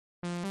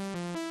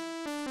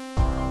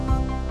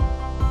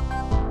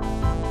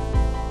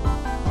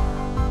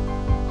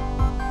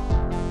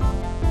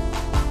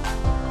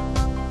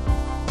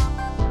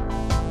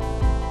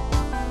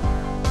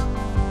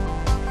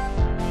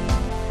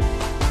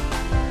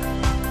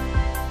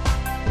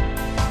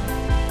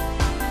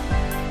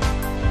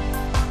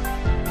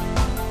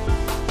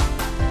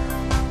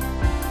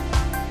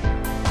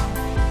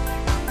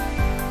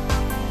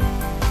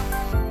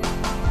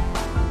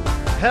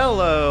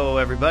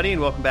everybody,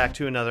 and welcome back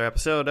to another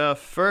episode of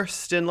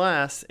First and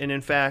Last, and in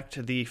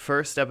fact, the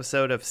first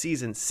episode of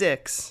Season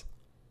 6.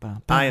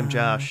 I am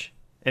Josh,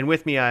 and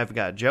with me I've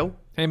got Joe.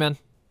 Hey, man.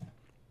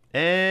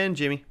 And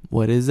Jimmy.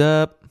 What is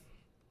up?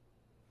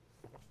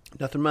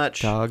 Nothing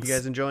much. Dogs. You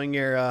guys enjoying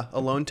your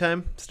alone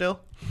time still?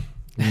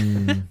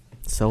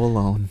 So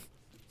alone.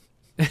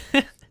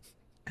 I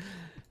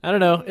don't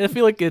know. I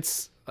feel like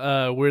it's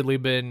weirdly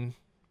been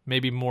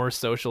maybe more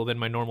social than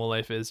my normal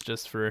life is,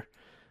 just for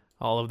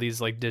all of these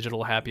like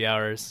digital happy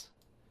hours.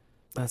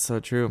 That's so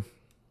true.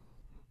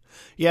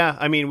 Yeah,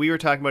 I mean, we were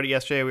talking about it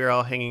yesterday. We were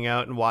all hanging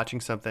out and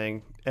watching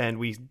something, and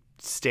we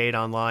stayed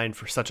online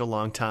for such a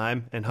long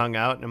time and hung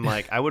out. And I'm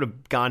like, I would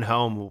have gone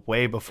home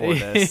way before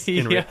this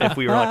if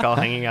we were like all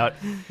hanging out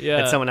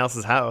at someone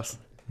else's house.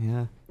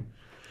 Yeah.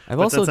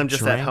 But since I'm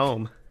just at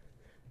home.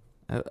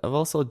 I've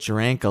also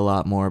drank a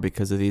lot more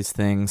because of these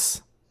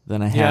things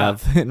than I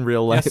have in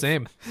real life. Yeah,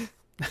 same.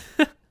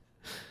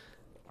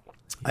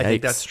 I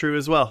think that's true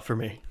as well for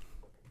me.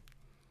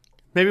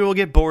 Maybe we'll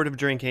get bored of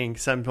drinking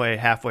some way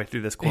halfway through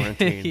this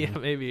quarantine. Yeah,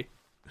 maybe.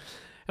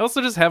 I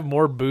also just have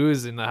more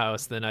booze in the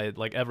house than I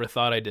like ever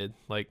thought I did.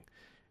 Like,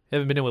 I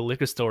haven't been to a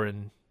liquor store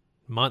in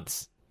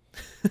months.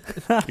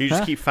 You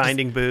just keep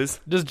finding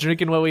booze? Just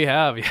drinking what we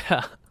have,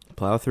 yeah.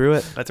 Plow through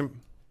it.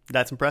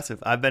 That's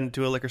impressive. I've been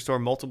to a liquor store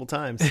multiple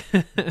times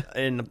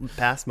in the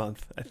past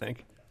month, I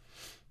think.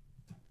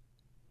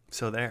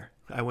 So there,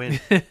 I win.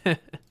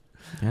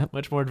 Yep.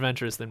 Much more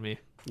adventurous than me.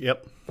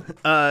 Yep.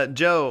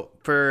 Joe,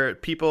 for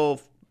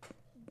people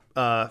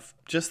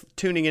just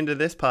tuning into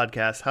this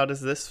podcast, how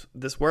does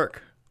this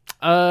work?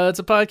 It's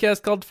a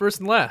podcast called First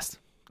and Last.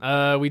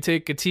 We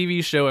take a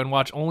TV show and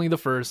watch only the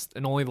first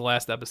and only the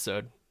last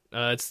episode.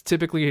 It's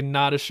typically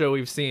not a show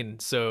we've seen,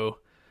 so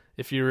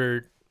if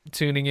you're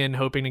tuning in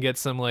hoping to get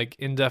some like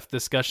in-depth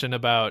discussion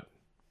about,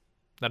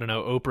 I don't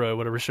know, Oprah,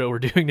 whatever show we're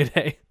doing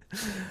today.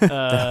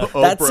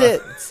 That's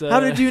it.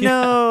 How did you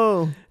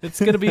know? It's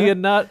going to be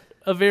not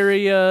a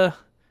very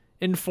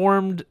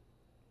informed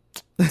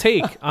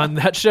take on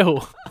that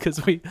show,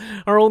 because we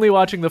are only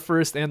watching the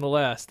first and the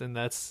last, and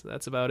that's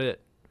about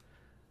it.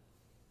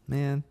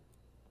 Man.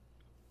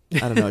 I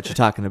don't know what you're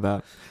talking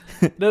about.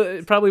 No,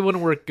 it probably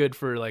wouldn't work good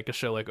for like a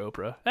show like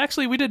Oprah.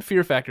 Actually, we did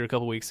Fear Factor a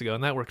couple weeks ago,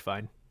 and that worked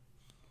fine.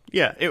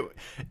 Yeah,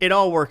 it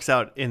all works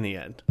out in the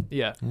end.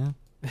 Yeah.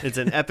 It's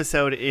an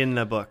episode in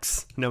the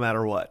books, no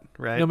matter what,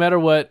 right? No matter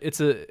what, it's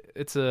a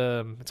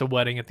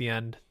wedding at the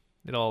end.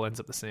 It all ends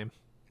up the same.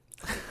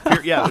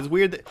 Yeah, it was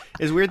weird. It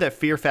was weird that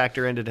Fear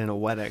Factor ended in a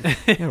wedding.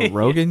 Yeah,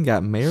 Rogan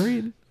got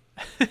married?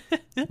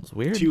 It was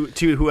weird.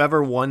 To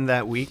whoever won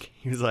that week.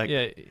 He was like,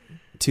 Yeah.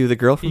 To the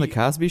girl from the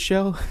Cosby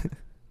Show?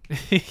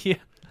 Yeah.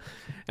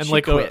 And she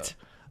like quit.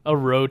 a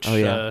roach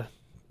yeah.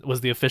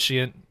 was the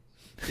officiant.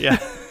 Yeah.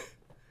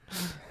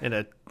 And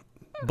a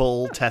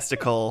bull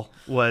testicle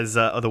was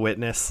the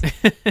witness.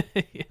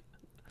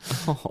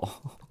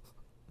 Oh.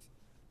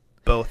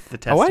 Both the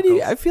testicles. Why do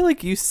you? I feel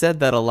like you said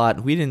that a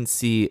lot. We didn't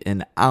see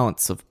an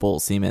ounce of bull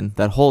semen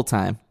that whole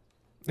time.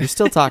 You're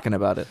still talking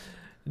about it.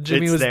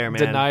 Jimmy it's was there, man.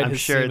 denied I'm his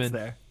sure semen. it's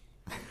there.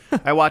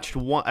 I watched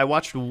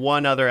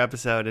one other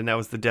episode, and that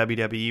was the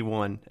WWE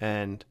one,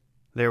 and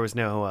there was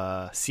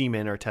no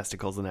semen or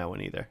testicles in that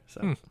one either.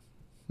 So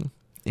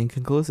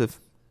Inconclusive.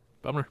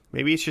 Bummer.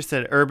 maybe it's just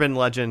an urban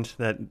legend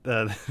that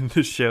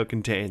the show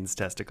contains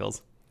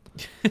testicles.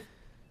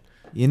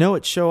 You know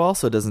what show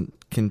also doesn't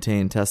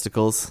contain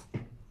testicles?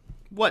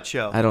 What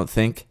show? I don't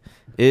think.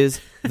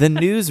 Is The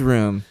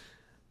Newsroom.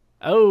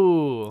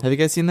 Oh, Have you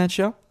guys seen that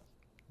show?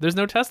 there's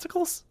no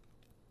testicles?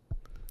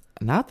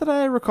 Not that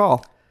I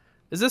recall.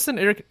 Is this an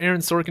Aaron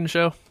Sorkin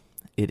show?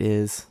 It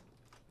is.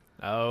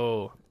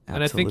 Oh,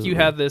 and I think you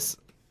Absolutely. had this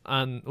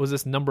on. Was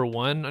this number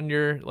one on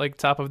your like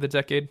top of the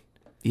decade?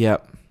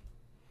 Yep.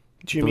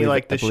 Jimmy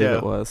liked the I believe show.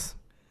 it was.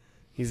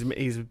 He's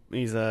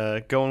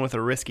going with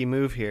a risky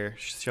move here,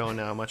 showing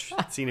how much,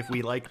 seeing if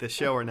we like the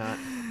show or not.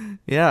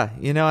 Yeah,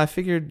 I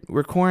figured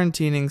we're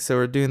quarantining, so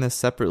we're doing this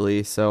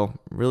separately. So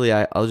really,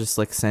 I'll just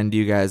like send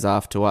you guys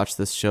off to watch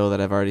this show that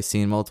I've already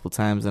seen multiple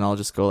times, and I'll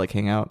just go like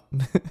hang out,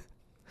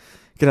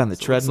 get on the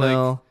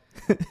treadmill.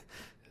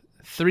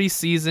 3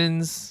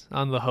 seasons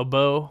on the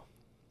hobo,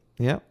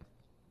 Yep.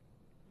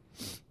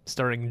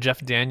 starring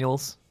Jeff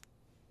Daniels.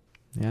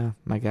 Yeah,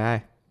 my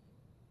guy,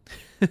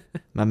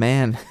 my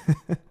man.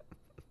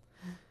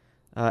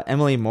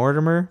 Emily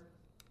Mortimer,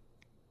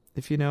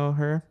 if you know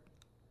her.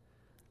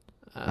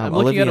 I'm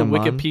looking at a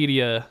Olivia Munn.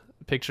 Wikipedia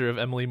picture of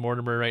Emily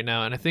Mortimer right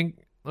now, and I think,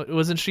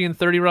 wasn't she in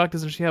 30 Rock?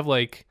 Doesn't she have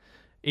like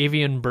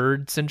avian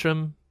bird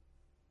syndrome?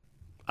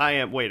 I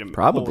am. Wait a minute.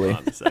 Probably.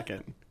 Hold on a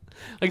second.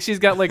 Like she's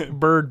got like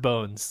bird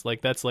bones.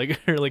 Like that's like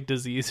her like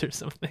disease or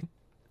something.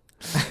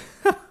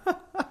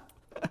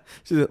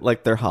 She's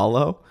like they're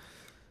hollow.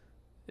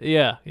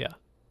 Yeah.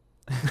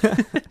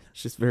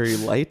 She's very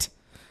light.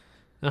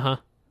 Uh-huh.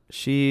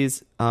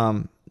 She's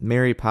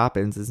Mary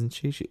Poppins, isn't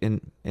she?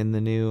 In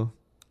the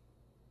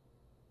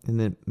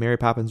Mary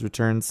Poppins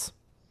Returns.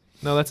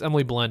 No, that's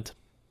Emily Blunt.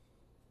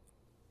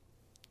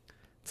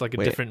 It's like a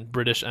Wait. different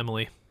British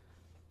Emily.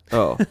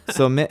 Oh,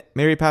 so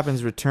Mary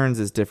Poppins Returns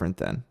is different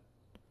then,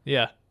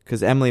 Yeah.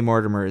 because Emily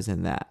Mortimer is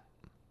in that.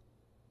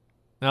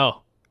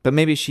 Oh. But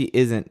maybe she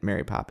isn't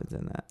Mary Poppins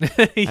in that.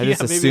 I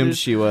just maybe assumed there's-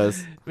 she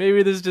was.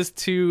 Maybe there's just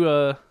two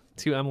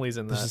Emilys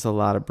in There's that. just a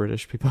lot of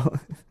British people.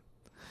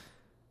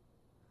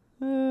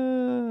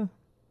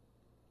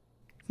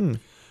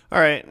 All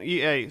right.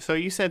 Yeah, so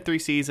you said 3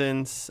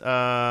 seasons.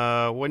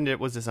 When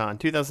was this on?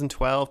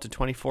 2012 to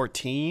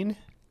 2014.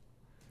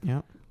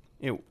 Yeah.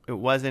 It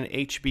was an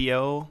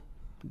HBO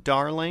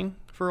darling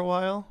for a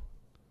while.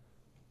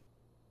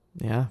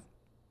 Yeah.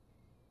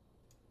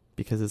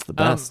 Because it's the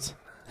best.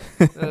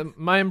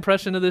 My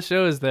impression of the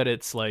show is that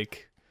it's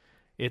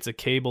a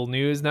cable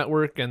news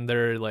network, and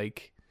they're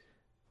like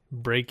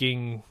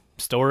breaking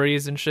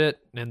stories and shit,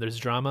 and there's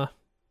drama.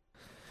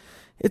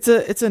 It's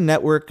a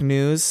network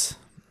news.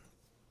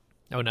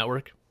 Oh,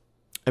 network.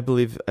 I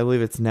believe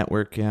it's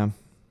network. Yeah.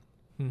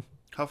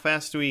 How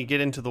fast do we get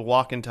into the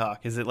walk and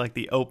talk? Is it like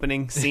the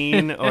opening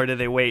scene, or do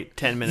they wait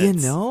 10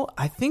 minutes?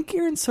 I think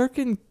Aaron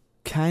Sorkin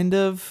kind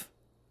of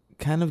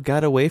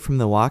got away from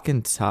the walk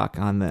and talk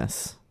on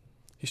this.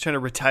 He's trying to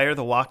retire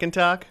the walk and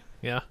talk.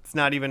 Yeah. It's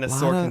not even a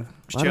Lot Sorkin of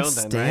show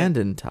then, stand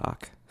and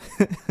talk.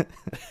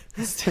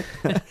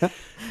 right?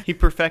 He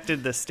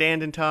perfected the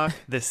stand and talk,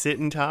 the sit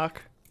and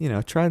talk.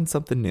 Trying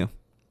something new.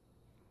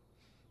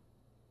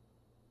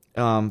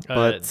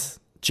 But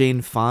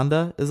Jane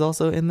Fonda is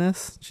also in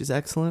this. She's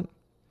excellent.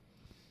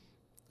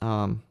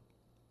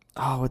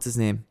 What's his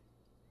name?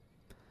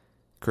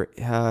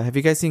 Have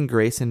you guys seen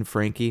Grace and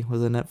Frankie?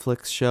 Was a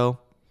Netflix show.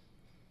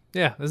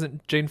 Yeah.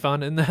 Isn't Jane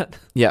Fonda in that?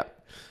 Yeah,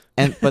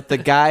 but the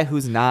guy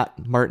who's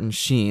not Martin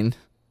Sheen,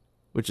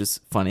 which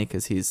is funny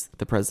because he's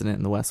the president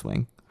in The West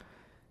Wing,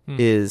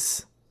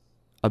 is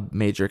a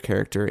major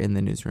character in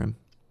the newsroom,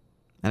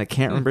 and I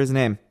can't remember his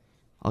name.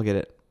 I'll get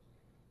it.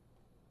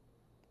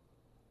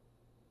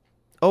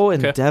 Oh,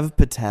 and Okay. Dev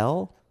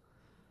Patel.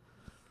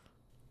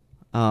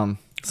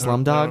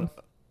 Slumdog.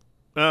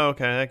 Oh,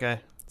 okay, that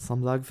guy.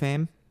 Slumdog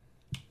fame.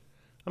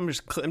 I'm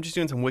just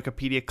doing some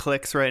Wikipedia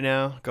clicks right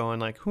now, going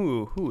like,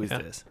 who is Yeah.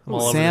 this? I'm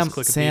all over Sam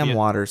this Sam Wikipedia.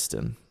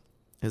 Waterston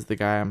is the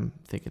guy I'm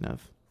thinking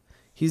of.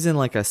 He's in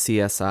like a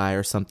CSI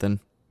or something.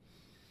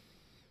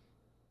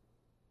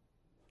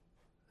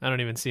 I don't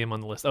even see him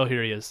on the list. Oh,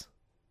 here he is.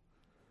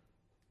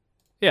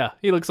 Yeah,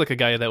 he looks like a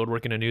guy that would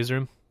work in a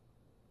newsroom.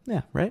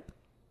 Yeah, right.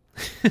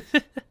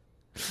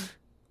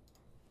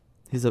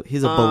 He's a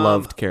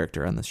beloved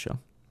character on this show.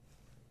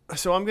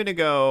 So I'm gonna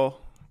go.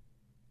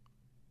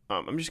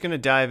 I'm just gonna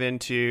dive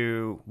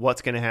into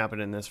what's gonna happen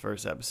in this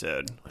first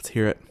episode. Let's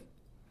hear it.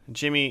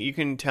 Jimmy, you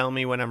can tell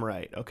me when I'm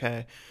right,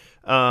 okay?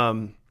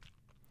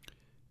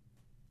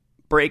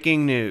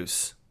 Breaking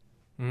news.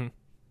 Mhm.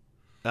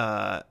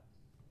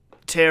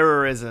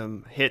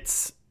 Terrorism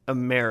hits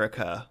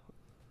America.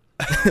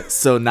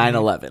 So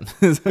 9/11.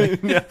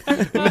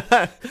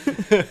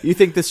 You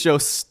think this show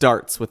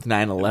starts with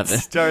 9/11?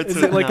 Starts Is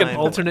with it like an 9/11.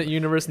 alternate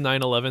universe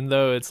 9/11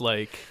 though? It's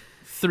like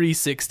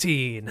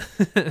 316.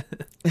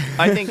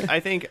 I think I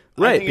think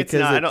Right, it's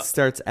because not. I it don't-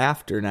 starts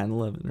after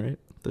 9/11, right?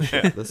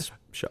 This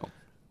show.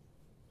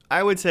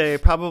 I would say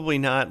probably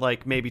not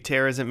like maybe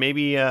terrorism,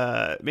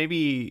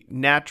 maybe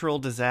natural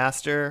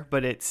disaster,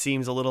 but it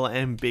seems a little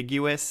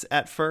ambiguous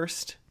at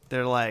first.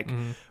 They're like,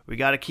 we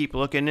got to keep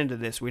looking into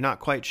this. We're not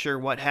quite sure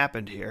what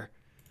happened here,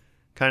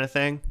 kind of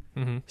thing.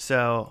 Mm-hmm.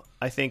 So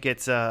I think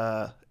it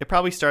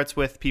probably starts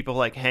with people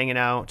like hanging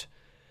out,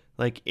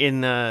 like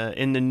in the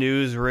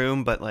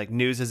newsroom, but like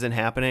news isn't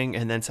happening,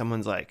 and then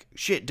someone's like,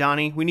 "Shit,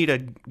 Donnie, we need to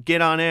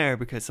get on air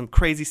because some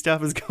crazy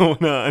stuff is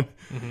going on."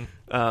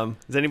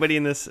 Is anybody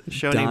in this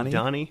show named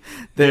Donnie?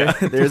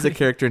 There's a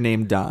character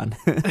named Don.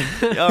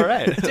 All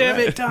right, Damn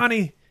it,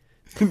 Donnie!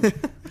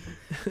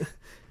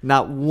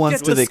 Not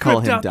once Get do the they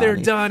call script him out Donnie. there,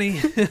 Donnie.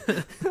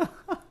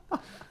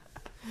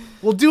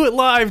 We'll do it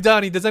live,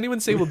 Donnie. Does anyone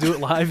say we'll do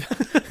it live?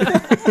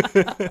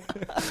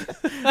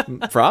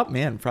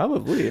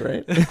 Probably,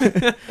 right?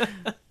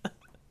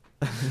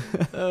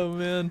 Oh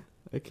man.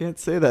 I can't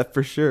say that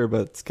for sure,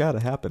 but it's got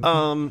to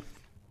happen.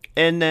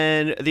 And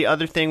then the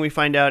other thing we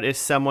find out is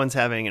someone's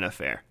having an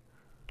affair.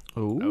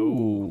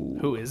 Ooh.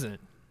 Who isn't?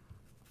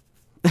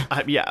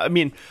 I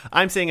mean,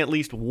 I'm saying at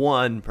least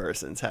one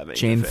person's having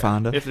Jane an affair.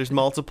 Fonda. If there's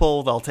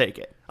multiple, they'll take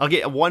it. I'll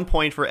get 1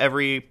 point for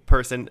every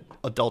person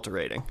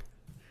adulterating.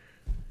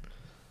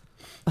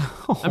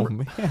 Oh,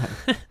 man.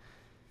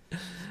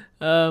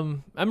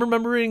 I'm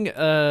remembering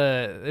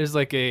there's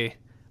like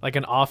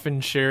an often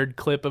shared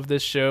clip of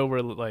this show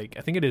where like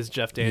I think it is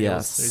Jeff Daniels.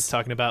 Yes. He's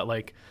talking about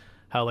like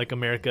how like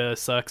America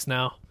sucks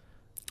now.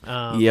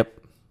 Yep.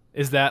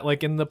 Is that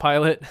like in the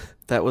pilot?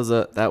 That was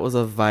a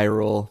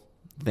viral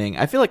thing.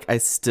 I feel like I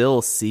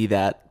still see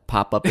that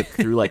pop up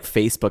through like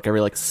Facebook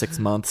every like 6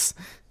 months.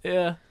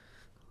 Yeah.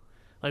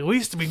 Like we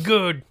used to be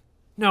good.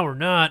 No, we're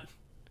not.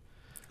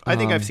 I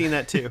think I've seen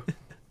that too.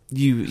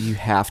 You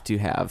have to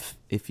have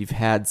if you've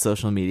had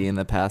social media in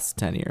the past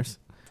 10 years.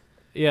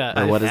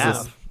 Yeah. Or what is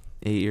have. this?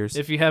 8 years.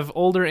 If you have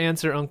older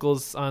aunts or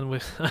uncles on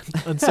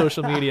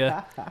social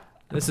media,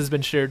 this has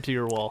been shared to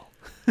your wall.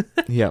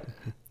 Yep.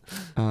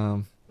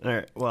 All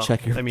right. Well,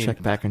 check I mean,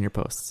 back on your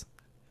posts.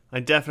 I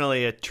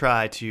definitely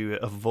try to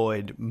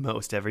avoid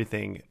most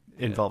everything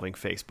involving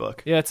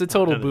Facebook. Yeah, it's a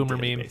total on a boomer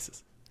daily meme.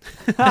 basis.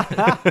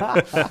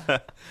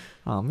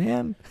 Oh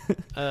man,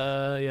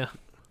 Yeah.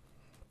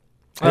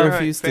 I All right,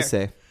 refuse to fair.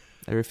 say.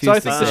 I refuse So I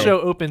to think say. the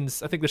show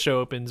opens. I think the show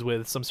opens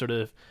with some sort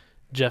of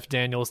Jeff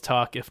Daniels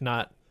talk, if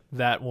not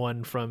that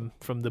one from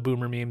the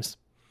boomer memes.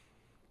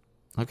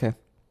 Okay.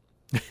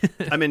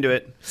 I'm into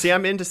it. See,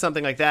 I'm into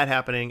something like that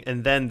happening,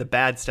 and then the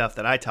bad stuff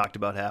that I talked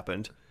about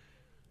happened,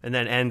 and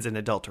then ends in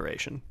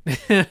adulteration.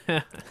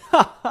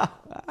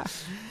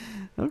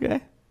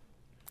 Okay.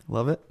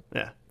 Love it.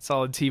 Yeah.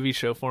 Solid TV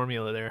show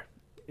formula there.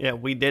 Yeah,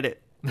 we did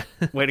it.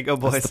 Way to go,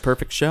 That's boys. the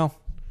perfect show.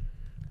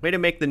 Way to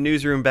make the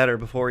newsroom better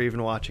before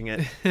even watching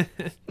it.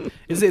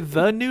 Is it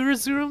the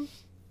newsroom?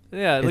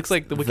 Yeah, it looks It's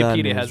like the the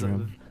Wikipedia has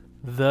newsroom.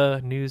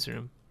 the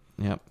newsroom.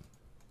 Yep.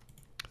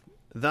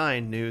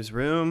 Thine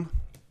newsroom.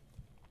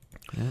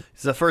 Yep. This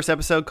is the first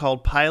episode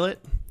called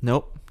Pilot.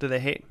 Nope. Do they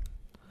hate?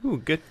 Ooh,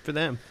 good for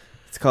them.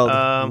 It's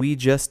called We We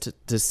Just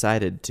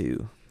Decided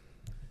To.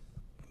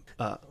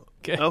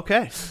 Okay.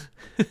 Okay.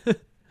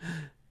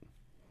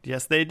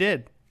 Yes, they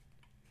did.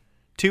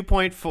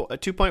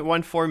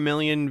 2.14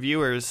 million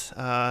viewers.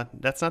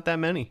 That's not that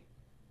many.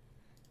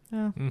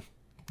 Yeah.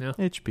 Yeah.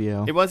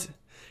 HBO. It was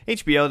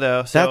HBO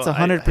though. So That's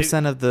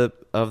 100%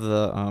 of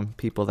the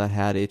people that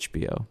had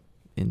HBO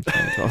in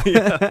 2012.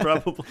 Yeah,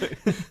 probably.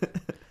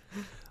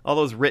 All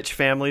those rich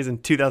families in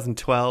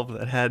 2012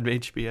 that had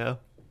HBO.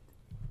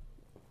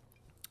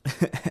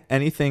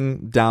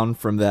 Anything down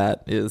from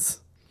that is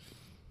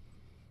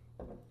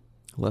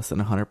less than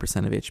 100% of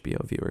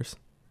HBO viewers.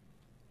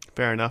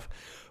 Fair enough.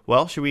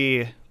 Well, should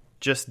we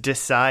just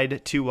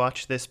decide to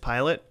watch this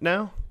pilot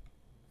now?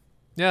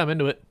 Yeah, I'm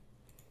into it.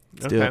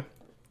 Let's do it.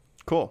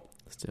 Cool.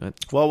 Let's do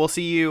it. Well, we'll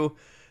see you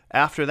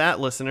after that,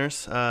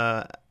 listeners,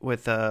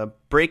 with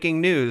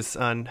breaking news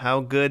on how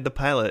good the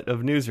pilot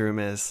of Newsroom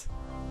is.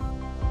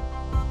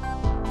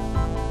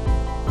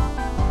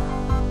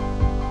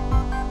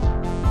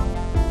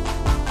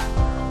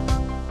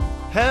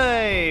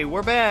 Hey,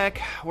 we're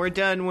back. We're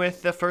done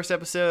with the first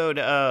episode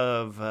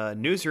of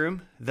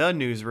Newsroom, The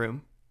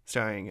Newsroom,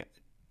 starring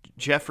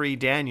Jeffrey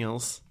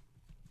Daniels,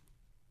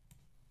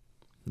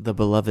 The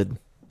beloved.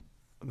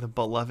 the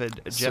beloved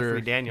Sir- Jeffrey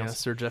Yeah, Daniels.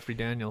 Sir Jeffrey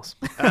Daniels.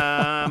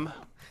 Can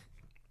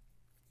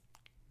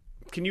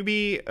you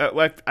be?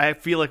 I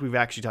feel like we've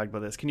actually talked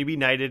about this. Can you be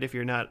knighted if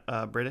you're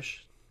not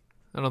British?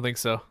 I don't think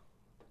so.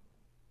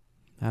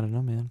 I don't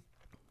know, man.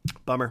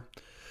 Bummer.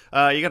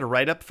 You got a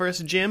write up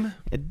first, Jim?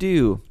 I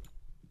do.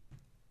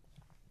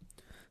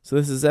 So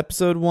this is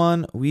episode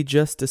 1, We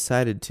Just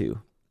Decided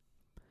To.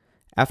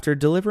 After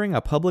delivering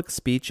a public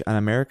speech on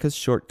America's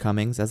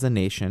shortcomings as a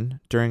nation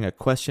during a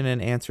question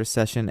and answer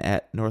session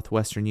at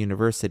Northwestern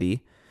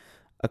University,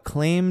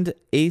 acclaimed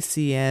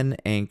ACN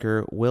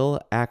anchor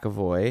Will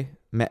McAvoy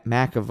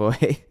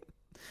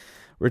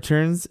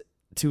returns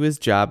to his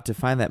job to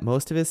find that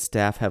most of his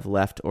staff have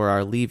left or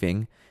are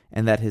leaving,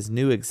 and that his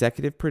new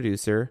executive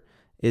producer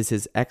is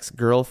his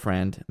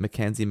ex-girlfriend,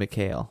 Mackenzie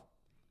McHale.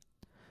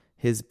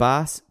 His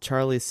boss,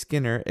 Charlie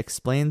Skinner,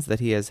 explains that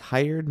he has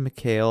hired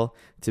McHale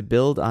to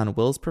build on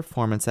Will's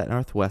performance at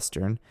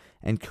Northwestern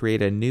and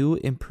create a new,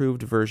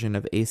 improved version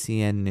of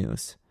ACN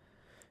News.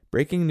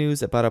 Breaking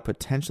news about a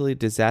potentially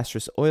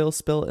disastrous oil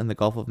spill in the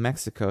Gulf of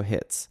Mexico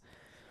hits.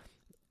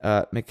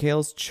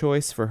 McHale's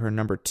choice for her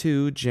number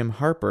 2, Jim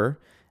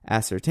Harper,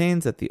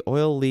 ascertains that the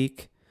oil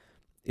leak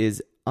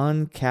is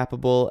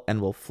uncappable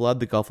and will flood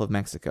the Gulf of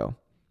Mexico.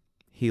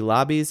 He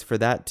lobbies for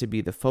that to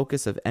be the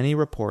focus of any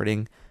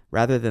reporting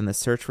rather than the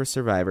search for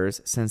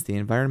survivors, since the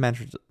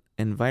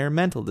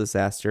environmental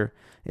disaster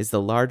is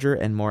the larger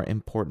and more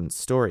important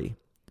story.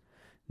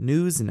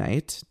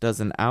 Newsnight does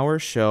an hour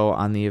show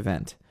on the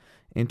event,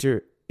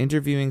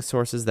 interviewing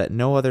sources that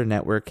no other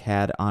network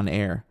had on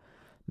air.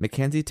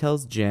 Mackenzie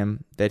tells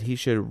Jim that he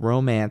should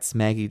romance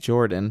Maggie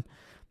Jordan,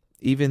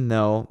 even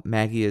though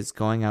Maggie is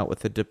going out with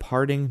the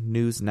departing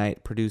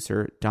Newsnight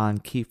producer Don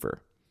Kiefer.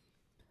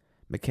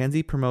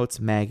 Mackenzie promotes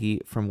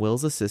Maggie from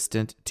Will's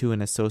assistant to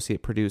an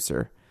associate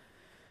producer.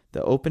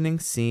 The opening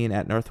scene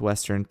at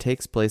Northwestern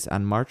takes place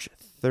on March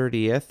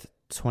 30th,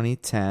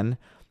 2010.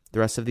 The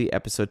rest of the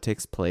episode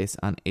takes place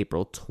on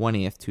April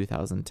 20th,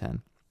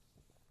 2010,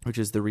 which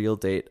is the real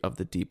date of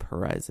the Deep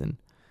Horizon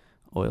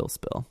oil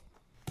spill.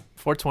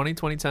 420,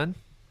 2010?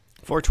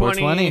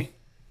 420.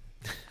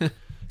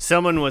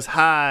 Someone was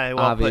high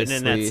while putting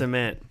in that Obviously.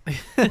 cement.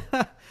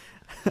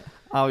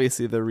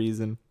 Obviously the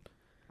reason.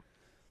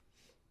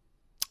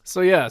 So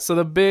yeah, so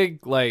the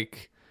big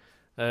pilot,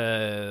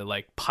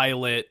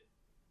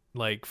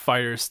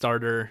 fire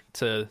starter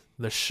to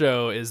the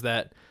show is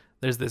that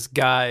there's this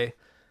guy,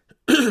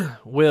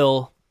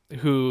 Will,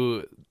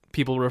 who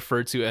people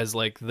refer to as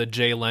the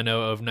Jay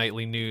Leno of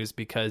nightly news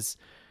because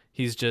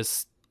he's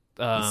just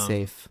He's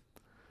safe.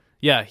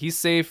 Yeah, he's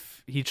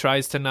safe. He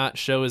tries to not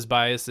show his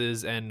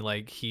biases and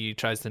he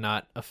tries to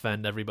not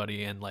offend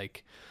everybody and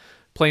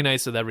play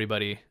nice with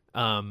everybody.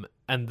 And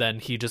then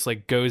he just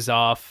goes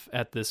off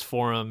at this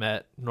forum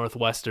at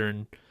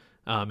Northwestern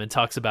and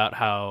talks about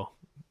how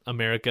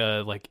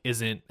America like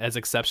isn't as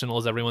exceptional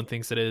as everyone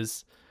thinks it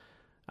is.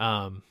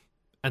 And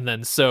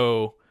then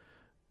so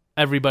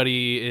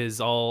everybody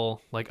is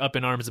all like up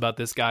in arms about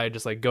this guy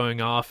just like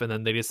going off, and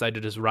then they decide to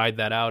just ride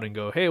that out and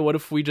go, hey, what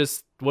if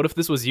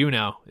this was you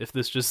now? If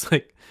this just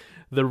like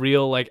the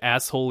real like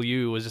asshole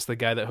you was just the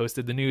guy that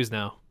hosted the news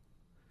now.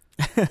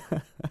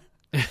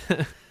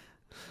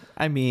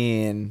 I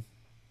mean,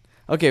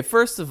 okay,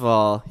 first of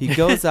all, he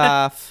goes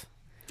off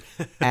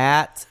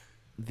at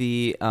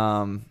the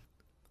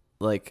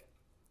like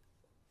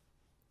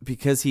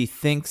because he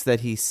thinks that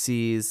he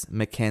sees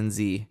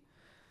Mackenzie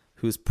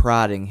who's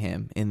prodding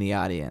him in the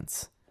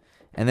audience.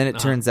 And then it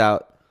turns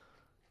out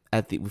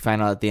we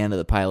find out at the end of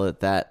the pilot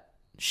that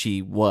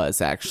she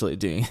was actually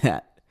doing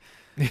that.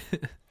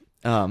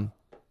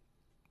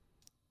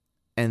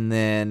 And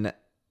then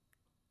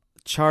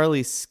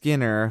Charlie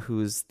Skinner,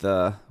 who's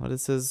what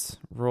is his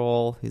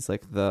role? He's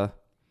like the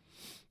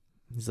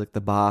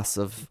boss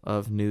of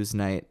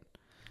Newsnight.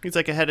 He's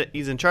like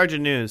he's in charge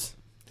of news.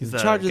 He's the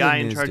guy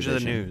in charge of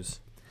the news.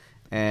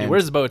 And he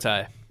wears a bow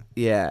tie.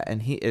 Yeah,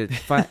 and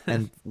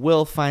and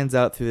Will finds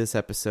out through this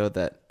episode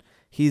that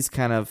he's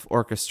kind of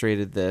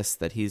orchestrated this,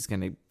 that he's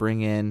going to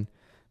bring in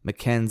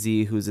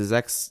Mackenzie, who's his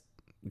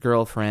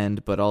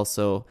ex-girlfriend, but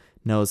also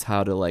knows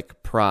how to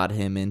like prod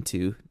him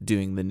into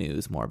doing the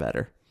news more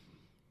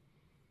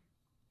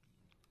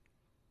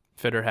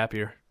fitter,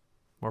 happier,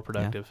 more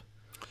productive.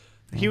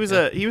 Yeah. He was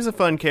a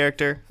fun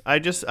character. I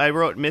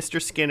wrote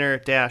Mr. Skinner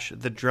 -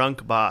 the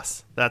drunk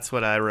boss. That's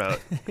what I wrote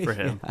for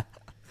him.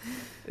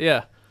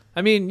 Yeah.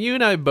 I mean, you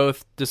and I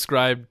both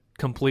described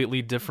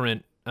completely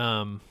different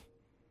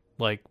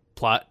like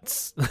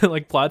plots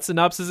like plot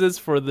synopsises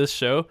for this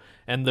show,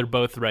 and they're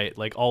both right.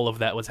 Like all of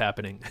that was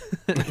happening.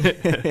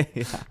 Yeah.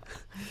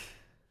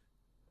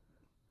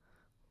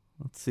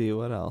 Let's see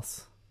what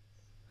else.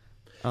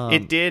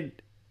 It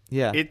did.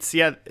 Yeah.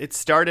 It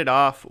started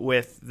off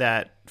with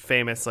that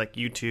famous like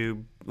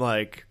YouTube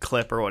like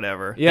clip or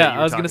whatever. Yeah,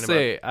 I was gonna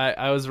say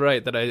I was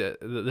right that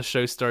the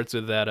show starts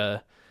with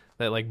that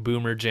like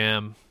boomer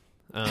jam.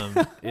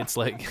 It's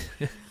like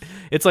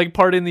it's like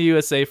Part in the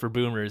USA for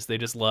boomers. They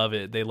just love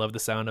it. They love the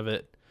sound of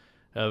it,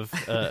 of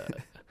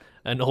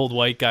an old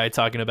white guy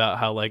talking about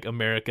how like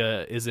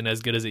America isn't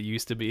as good as it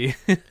used to be.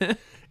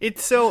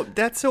 That's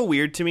so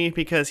weird to me,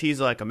 because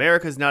he's like,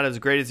 America's not as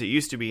great as it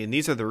used to be, and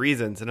these are the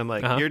reasons. And I'm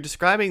like, you're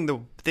describing the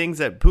things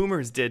that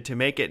boomers did to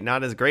make it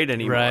not as great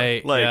anymore.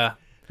 Right. Like, yeah.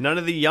 None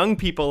of the young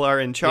people are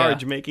in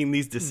charge making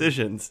these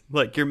decisions.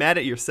 Like, you're mad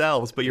at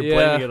yourselves, but you're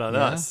blaming it on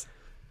us.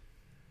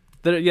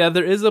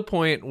 There is a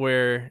point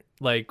where,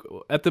 like,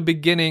 at the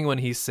beginning when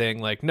he's saying,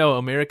 like, no,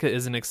 America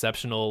isn't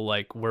exceptional,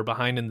 like, we're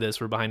behind in this,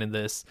 for,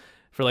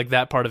 like,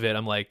 that part of it,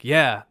 I'm like,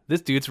 yeah,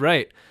 this dude's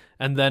right.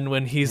 And then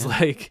when he's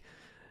like,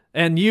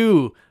 and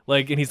you,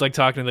 like, and he's, like,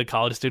 talking to the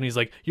college student, he's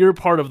like, you're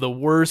part of the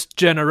worst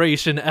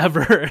generation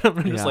ever.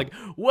 I'm just like,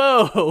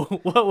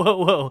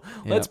 whoa.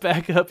 Let's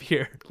back up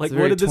here. Like,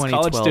 what did this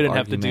college student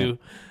have to do?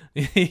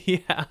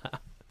 Yeah.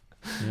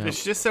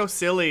 It's just so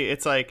silly.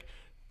 It's like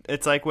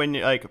when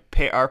like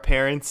our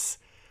parents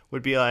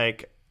would be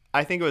like,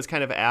 I think it was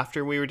kind of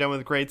after we were done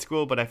with grade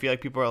school, but I feel like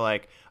people are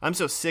like, I'm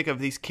so sick of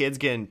these kids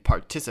getting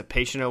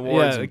participation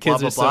awards and blah,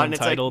 blah, blah. And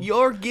it's like,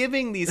 you're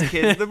giving these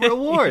kids the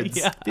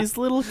rewards. These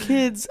little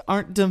kids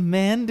aren't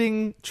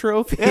demanding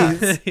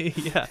trophies.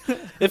 Yeah.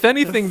 If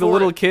anything, the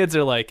little kids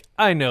are like,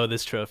 I know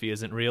this trophy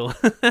isn't real.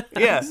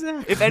 Yeah.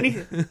 Exactly. If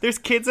anything, there's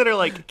kids that are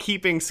like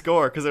keeping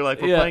score because they're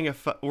like,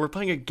 we're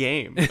playing a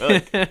game.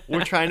 Like,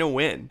 we're trying to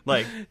win.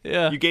 Like,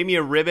 you gave me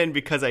a ribbon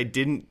because I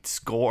didn't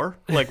score.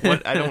 Like,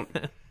 what? I don't.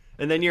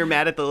 And then you're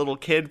mad at the little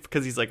kid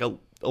because he's like a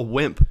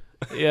wimp.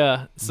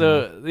 Yeah.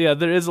 So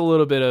there is a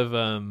little bit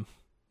of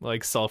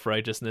like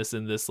self-righteousness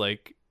in this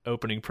like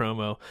opening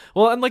promo.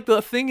 Well, and like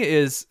the thing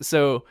is,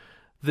 so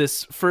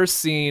this first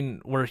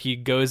scene where he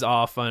goes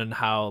off on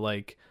how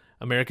like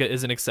America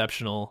isn't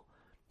exceptional,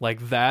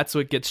 like that's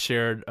what gets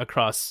shared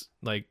across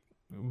like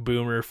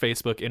boomer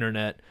Facebook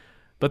internet.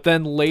 But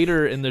then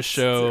later in the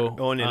show,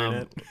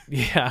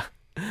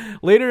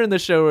 later in the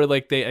show where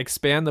like they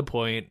expand the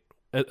point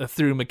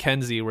through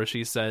Mackenzie, where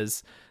she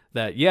says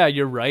that, yeah,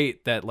 you're right,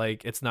 that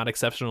like it's not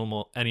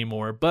exceptional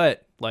anymore,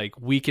 but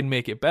like we can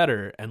make it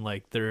better. And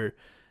like they're,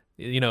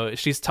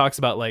 she talks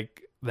about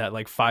like that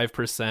like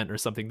 5% or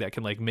something that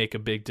can like make a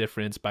big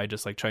difference by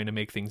just like trying to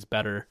make things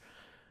better.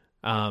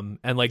 And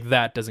like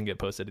that doesn't get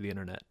posted to the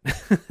internet.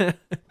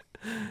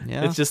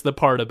 It's just the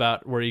part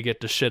about where you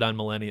get to shit on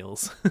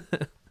millennials.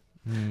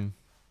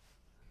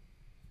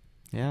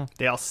 Yeah.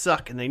 They all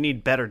suck and they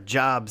need better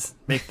jobs.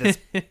 Make this.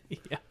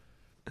 Yeah.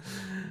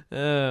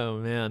 Oh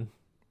man.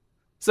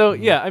 So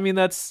I mean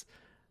that's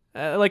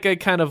like I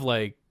kind of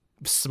like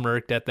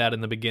smirked at that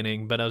in the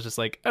beginning, but I was just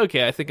like,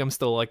 okay, I think I'm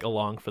still like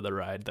along for the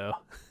ride though.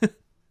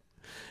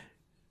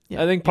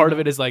 I think part of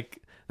it is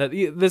like that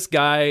this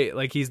guy,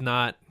 like he's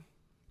not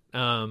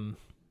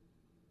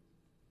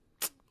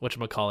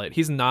whatchamacallit,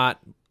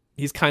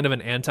 he's kind of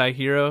an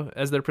anti-hero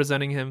as they're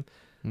presenting him.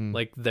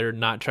 Like they're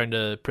not trying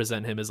to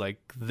present him as like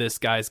this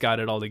guy's got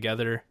it all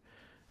together.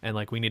 and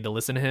like we need to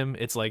listen to him.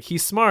 It's like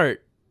he's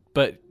smart,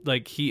 but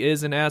like he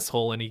is an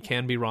asshole and he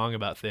can be wrong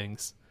about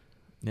things.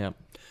 Yep.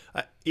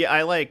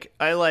 I like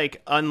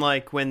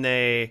unlike when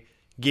they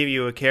give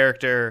you a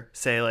character,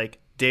 say like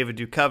David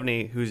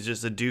Duchovny, who's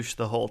just a douche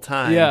the whole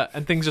time. Yeah,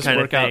 and things just kind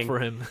of work out thing. for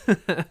him.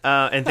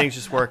 And things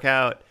just work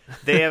out.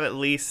 They have at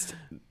least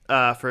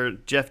for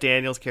Jeff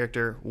Daniels'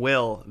 character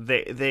Will,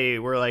 they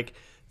were like,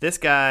 this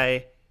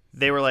guy,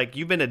 they were like,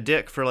 you've been a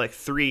dick for like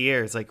 3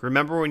 years. Like,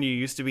 remember when you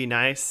used to be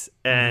nice?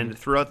 And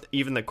throughout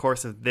even the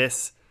course of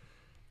this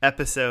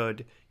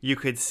episode, you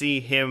could see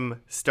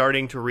him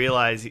starting to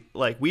realize,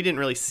 like, we didn't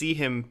really see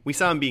him. We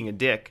saw him being a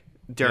dick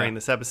during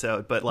this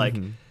episode, but like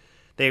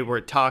they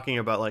were talking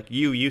about like,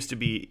 you used to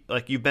be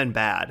like, you've been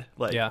bad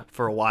like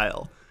for a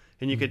while.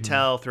 And you could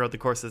tell throughout the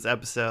course of this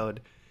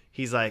episode,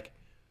 he's like,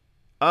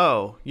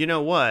 oh, you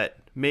know what?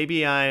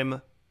 Maybe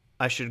I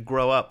should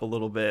grow up a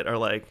little bit, or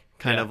like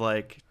kind of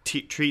like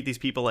treat these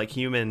people like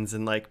humans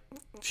and like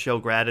show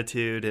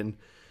gratitude. And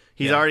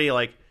he's already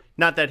like,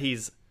 not that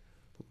he's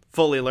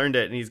fully learned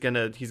it and he's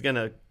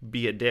gonna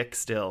be a dick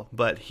still,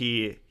 but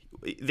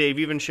they've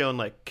even shown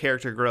like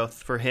character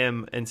growth for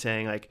him and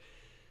saying like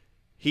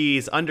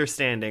he's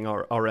understanding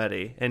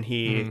already, and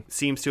he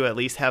seems to at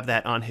least have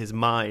that on his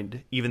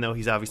mind, even though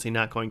he's obviously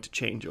not going to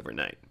change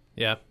overnight.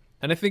 Yeah.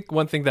 And I think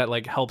one thing that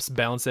like helps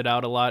balance it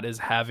out a lot is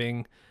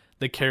having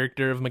the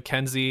character of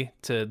Mackenzie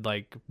to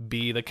like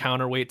be the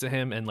counterweight to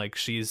him, and like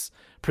she's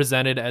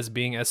presented as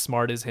being as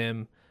smart as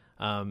him,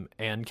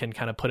 and can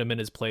kind of put him in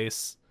his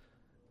place.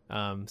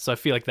 So I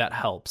feel like that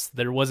helps.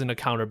 There wasn't a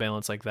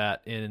counterbalance like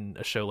that in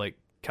a show like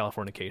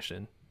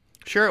Californication.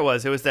 Sure it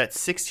was. It was that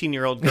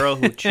 16-year-old girl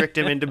who tricked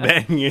him into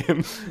banging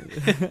him.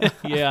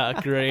 Yeah,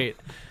 great.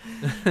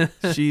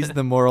 She's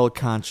the moral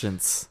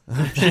conscience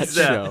of that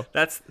show.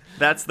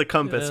 That's the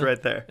compass right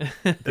there.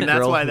 And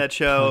that's why that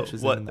show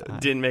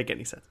didn't make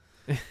any sense.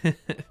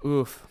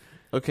 Oof.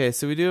 Okay,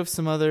 so we do have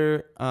some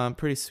other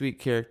pretty sweet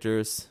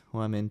characters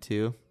who I'm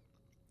into.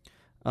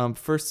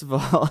 First of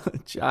all,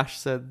 Josh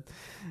said,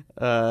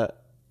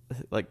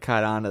 like,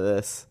 caught on to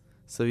this.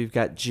 So we've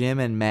got Jim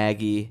and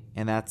Maggie,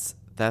 and that's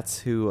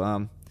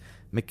who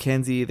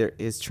Mackenzie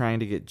is trying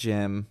to get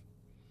Jim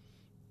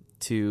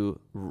to,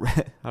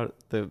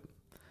 the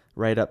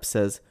write-up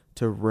says,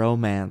 to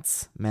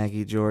romance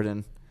Maggie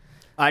Jordan.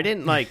 I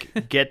didn't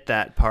like get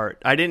that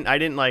part. I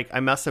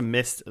must have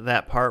missed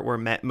that part where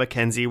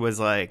Mackenzie was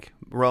like,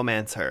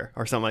 romance her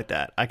or something like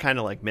that. I kind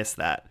of like missed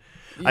that.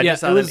 I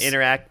just saw them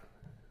interact.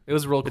 It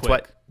was real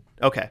quick.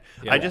 Okay.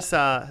 Yeah. I just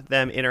saw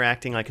them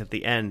interacting like at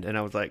the end, and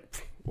I was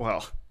like,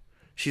 well,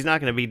 she's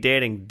not going to be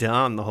dating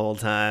Don the whole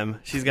time.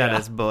 She's got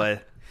his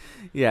boy.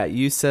 Yeah,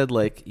 you said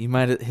like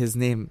his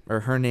name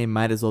or her name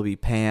might as well be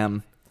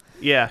Pam.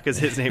 Yeah, because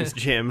his name's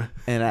Jim.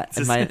 And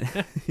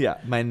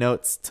my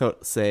notes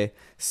say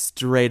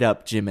straight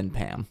up Jim and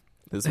Pam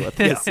is what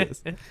this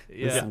is.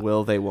 This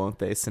will they won't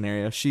they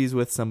scenario. She's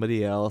with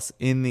somebody else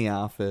in the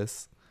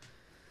office.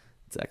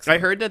 It's excellent.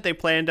 I heard that they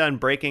planned on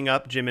breaking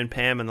up Jim and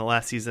Pam in the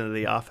last season of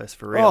The Office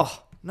for real.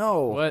 Oh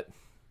no! What?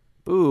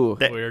 Boo!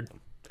 Weird.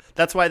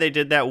 That's why they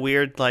did that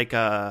weird like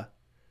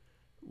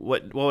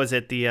what was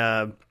it,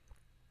 not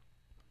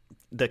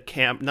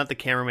the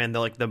cameraman,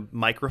 the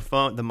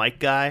microphone, the mic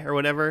guy or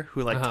whatever,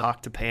 who like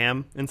talked to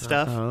Pam and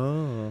stuff.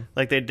 Oh.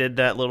 Like they did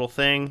that little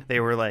thing. They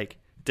were like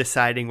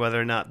deciding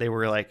whether or not they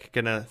were like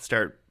gonna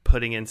start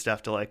putting in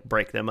stuff to like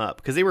break them up,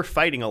 because they were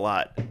fighting a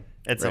lot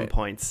at some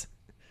points.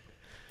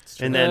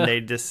 And then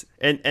they just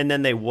and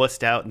then they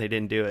wussed out and they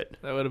didn't do it.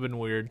 That would have been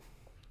weird.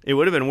 It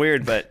would have been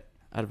weird, but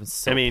I'd have been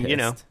so I mean, pissed. you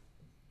know.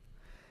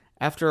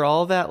 After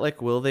all that,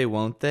 like, will they,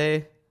 won't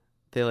they?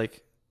 They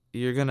like,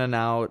 you're gonna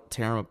now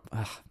tear them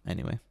up.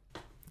 Anyway,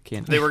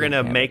 they were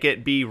gonna make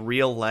it be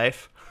real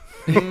life.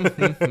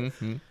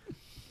 Fun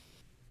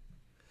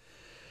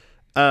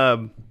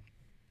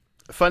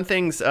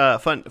things,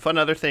 fun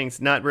other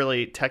things, not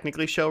really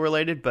technically show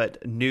related,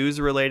 but news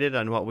related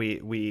on what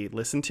we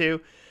listen to,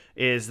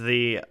 is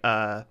the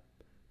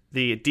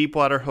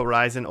Deepwater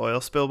Horizon oil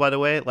spill. By the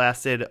way, it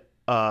lasted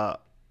a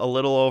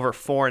little over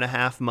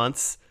 4.5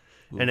 months.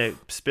 Oof. And it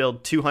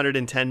spilled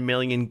 210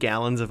 million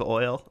gallons of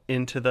oil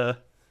into the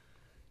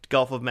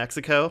Gulf of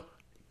Mexico.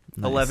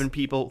 Nice. 11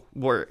 people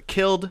were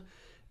killed,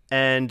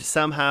 and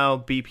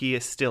somehow BP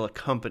is still a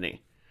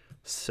company.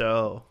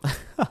 So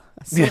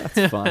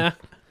that's fun.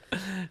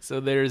 So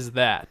there's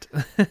that.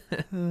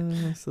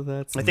 So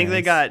that's. I think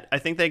they got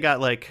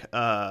like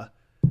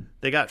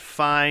they got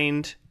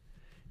fined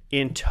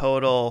in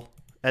total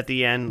at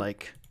the end,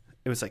 like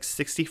it was like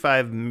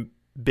 $65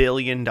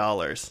 billion.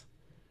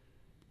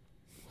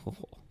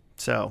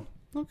 So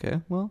okay,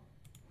 well,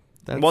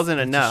 that wasn't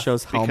enough. Just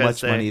shows how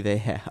much money they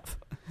have.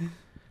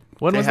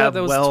 When was that?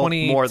 That was more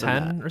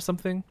 2010 or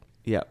something?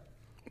 Yeah.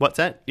 What's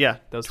that? Yeah,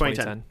 that was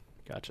 2010.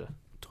 Gotcha.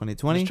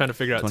 2020. Just trying to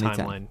figure out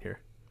timeline here.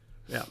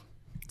 Yeah.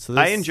 So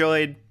I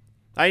enjoyed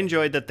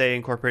that they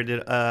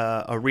incorporated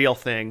a real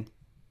thing.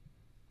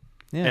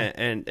 Yeah.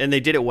 And they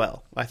did it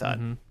well, I thought.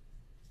 Mm-hmm.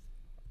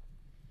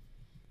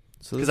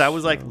 So because I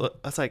was like,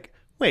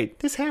 wait,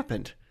 this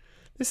happened.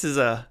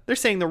 they're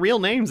saying the real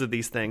names of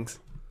these things.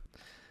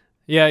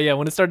 Yeah.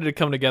 When it started to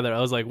come together,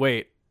 I was like,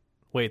 wait,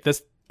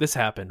 this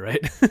happened,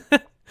 right?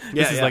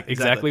 This is like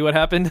exactly what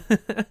happened.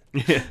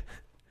 Yeah.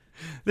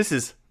 This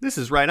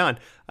is right on.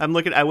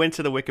 I went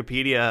to the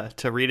Wikipedia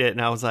to read it,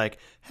 and I was like,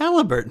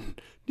 Halliburton.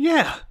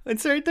 Yeah,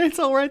 it's right there. It's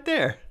all right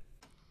there.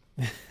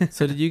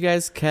 So did you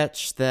guys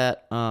catch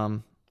that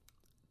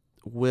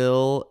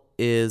Will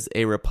is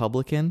a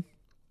Republican?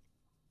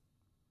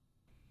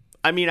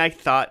 I mean, I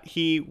thought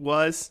he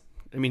was.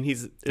 I mean,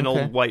 he's an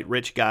old white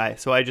rich guy,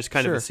 so I just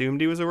kind of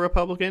assumed he was a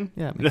Republican.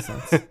 Yeah, it makes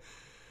sense.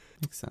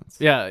 Makes sense.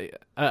 Yeah,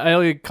 I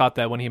only caught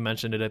that when he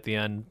mentioned it at the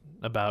end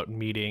about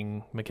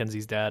meeting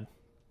Mackenzie's dad.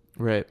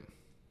 Right.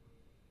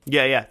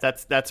 Yeah.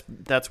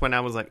 That's when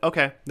I was like,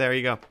 okay, there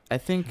you go. I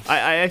think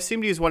I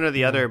assumed he was one or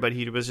the other, but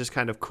he was just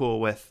kind of cool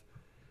with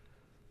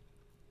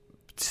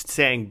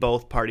saying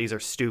both parties are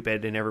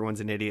stupid and everyone's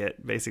an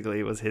idiot. Basically,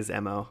 it was his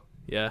MO.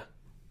 Yeah.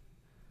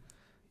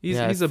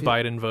 He's a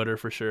Biden voter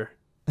for sure.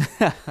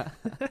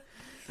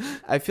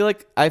 I feel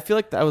like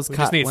that was We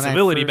caught just need when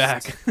civility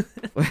back.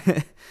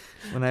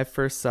 When I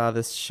first saw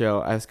this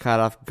show, I was caught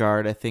off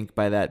guard, I think,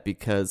 by that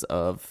because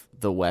of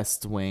the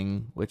West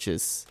Wing, which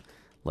is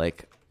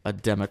like a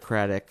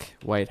Democratic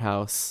White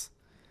House.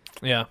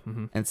 Yeah.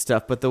 And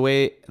stuff. But the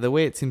way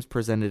it seems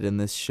presented in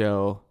this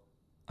show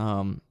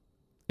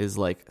is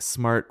like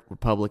smart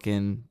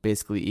Republican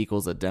basically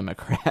equals a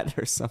Democrat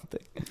or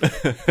something.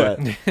 But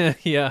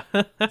yeah.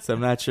 so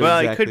I'm not sure. Well,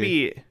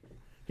 exactly.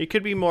 he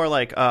could be more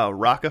like a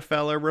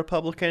Rockefeller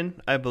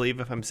Republican, I believe,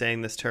 if I'm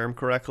saying this term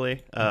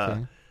correctly.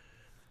 Okay.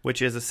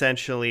 Which is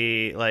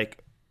essentially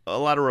like a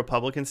lot of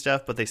Republican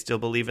stuff, but they still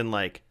believe in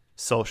like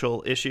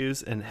social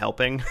issues and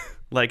helping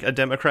like a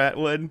Democrat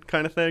would,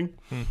 kind of thing.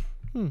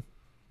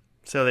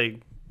 So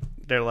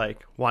they're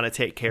like want to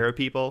take care of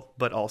people,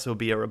 but also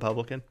be a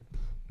Republican.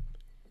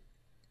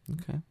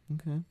 Okay.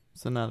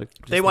 So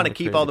they want to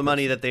keep all the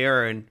money that they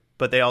earn,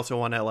 but they also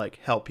want to like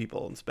help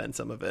people and spend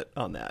some of it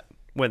on that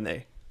when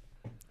they.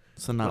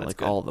 So not like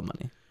good. All the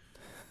money.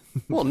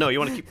 Well, no, you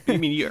want to keep. I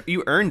mean,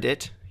 you earned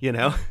it, you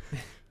know.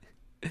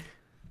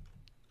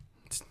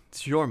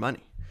 It's your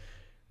money.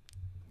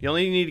 You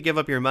only need to give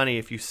up your money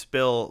if you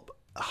spill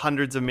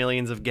hundreds of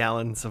millions of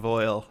gallons of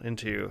oil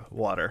into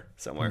water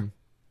somewhere.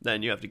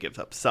 Then you have to give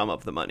up some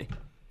of the money.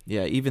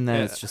 Yeah, even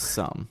then it's just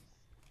some.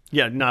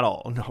 Yeah, not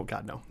all. No,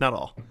 God, no, not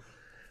all.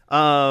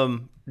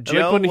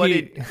 Joe,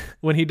 like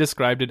when he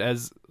described it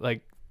as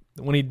like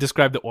when he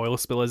described the oil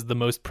spill as the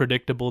most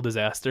predictable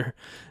disaster.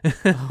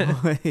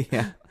 Oh,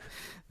 yeah.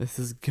 This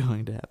is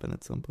going to happen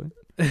at some point.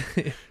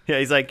 Yeah,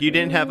 he's like, you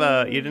didn't have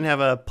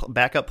a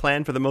backup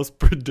plan for the most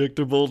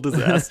predictable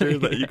disaster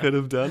that you could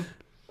have done.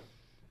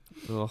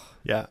 Ugh.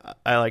 Yeah,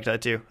 I like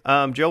that too.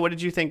 Joe, what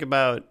did you think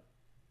about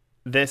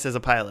this as a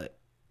pilot?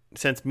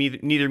 Since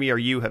neither me or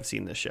you have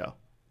seen this show.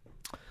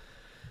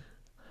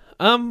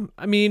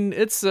 I mean,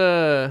 it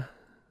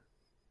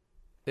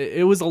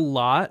was a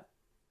lot.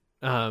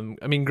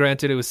 I mean,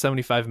 granted, it was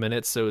 75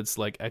 minutes, so it's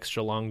like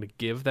extra long to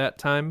give that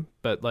time.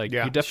 But like,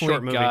 you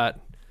definitely got.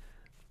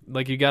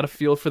 Like, you got to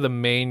feel for the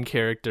main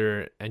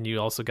character, and you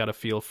also got to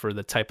feel for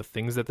the type of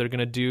things that they're going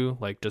to do,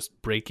 like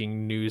just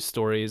breaking news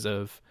stories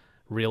of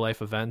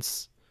real-life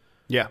events.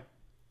 Yeah.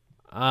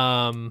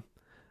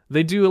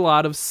 They do a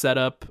lot of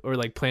setup or,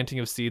 like, planting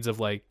of seeds of,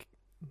 like,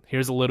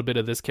 here's a little bit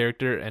of this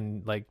character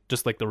and, like,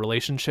 just, like, the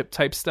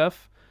relationship-type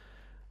stuff.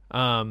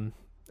 And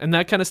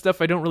that kind of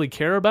stuff I don't really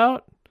care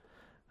about.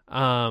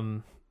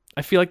 I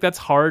feel like that's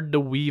hard to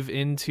weave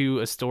into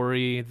a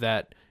story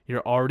that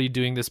you're already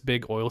doing this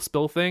big oil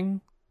spill thing.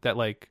 That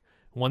like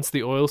once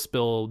the oil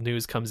spill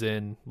news comes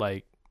in,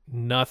 like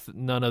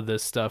none of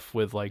this stuff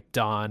with like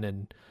Don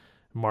and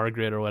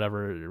Margaret or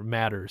whatever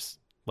matters.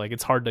 Like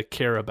it's hard to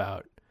care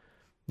about.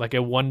 Like I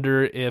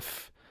wonder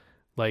if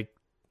like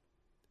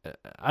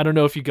I don't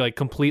know if you like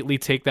completely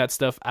take that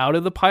stuff out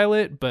of the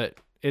pilot, but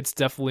it's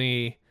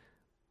definitely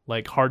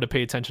like hard to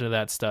pay attention to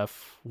that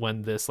stuff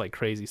when this like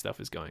crazy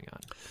stuff is going on.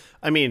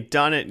 I mean,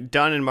 Don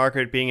and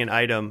Margaret being an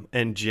item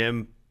and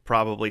Jim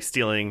probably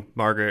stealing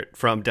Margaret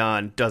from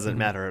Don doesn't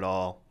matter at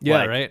all. Yeah,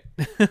 like,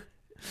 right?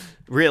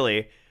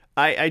 Really.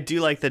 I do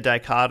like the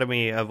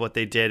dichotomy of what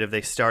they did. If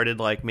they started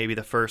like maybe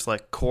the first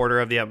like quarter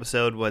of the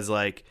episode was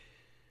like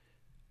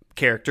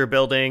character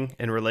building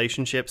and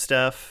relationship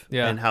stuff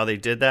and how they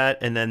did that.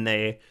 And then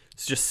they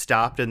just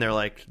stopped and they're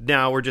like,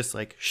 now we're just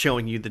like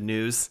showing you the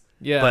news,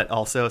 but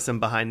also some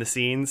behind the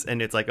scenes.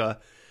 And it's like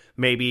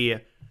maybe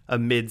a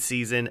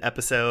mid-season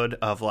episode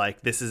of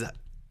like, this is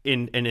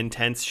in an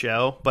intense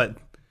show, but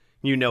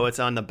you know, it's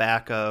on the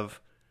back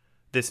of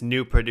this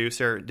new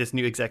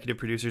executive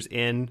producer's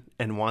in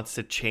and wants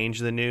to change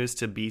the news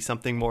to be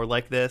something more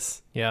like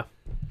this. Yeah.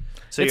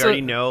 So you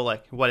already know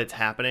like what it's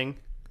happening.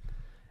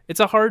 It's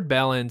a hard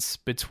balance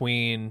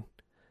between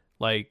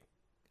like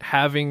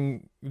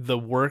having the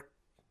work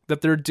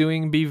that they're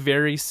doing be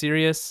very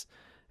serious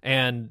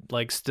and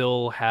like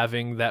still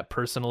having that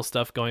personal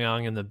stuff going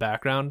on in the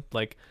background.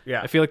 Like,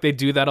 I feel like they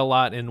do that a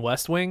lot in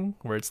West Wing,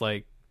 where it's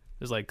like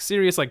there's like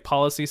serious like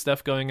policy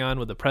stuff going on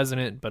with the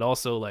president, but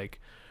also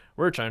like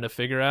we're trying to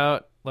figure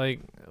out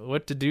like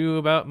what to do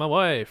about my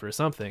wife or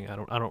something. I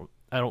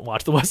don't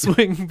watch The West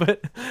Wing,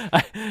 but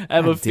I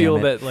have a feel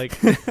that like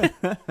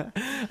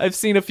I've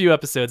seen a few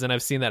episodes and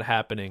I've seen that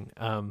happening.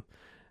 And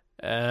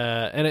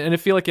I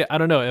feel like I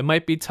don't know, it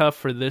might be tough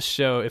for this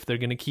show if they're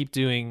going to keep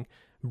doing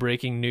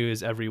breaking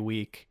news every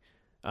week,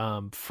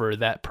 for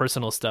that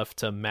personal stuff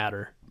to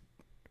matter.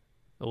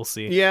 We'll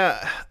see.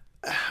 Yeah.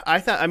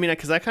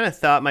 Because I kind of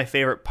thought my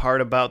favorite part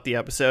about the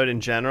episode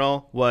in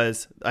general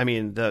was,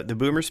 the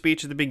boomer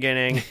speech at the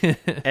beginning,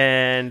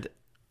 and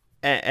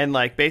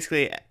like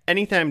basically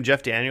anytime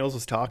Jeff Daniels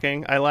was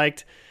talking, I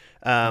liked.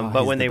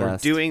 But when they were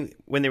doing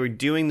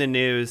the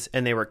news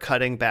and they were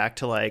cutting back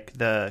to like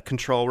the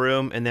control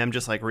room and them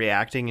just like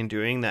reacting and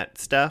doing that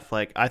stuff,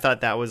 like I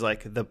thought that was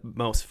like the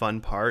most fun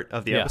part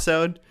of the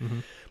episode. Mm-hmm.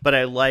 But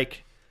I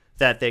like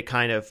that they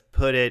kind of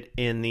put it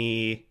in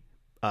the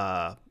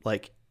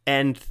like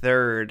end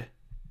third,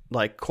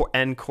 like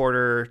end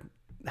quarter,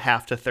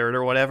 half to third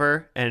or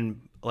whatever,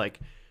 and like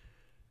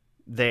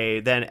they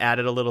then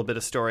added a little bit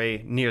of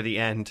story near the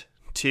end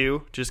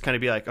too, just kind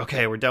of be like,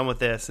 okay, we're done with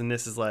this, and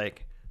this is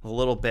like a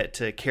little bit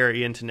to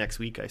carry into next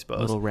week, I suppose.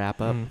 A little wrap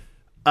up.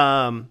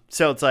 Mm-hmm.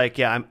 So it's like,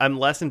 yeah, I'm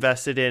less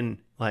invested in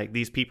like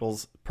these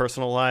people's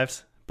personal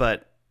lives,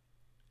 but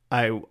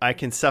I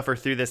can suffer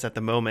through this at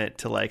the moment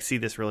to like see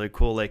this really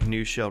cool like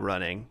news show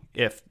running.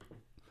 If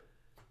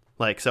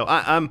like, so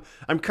I'm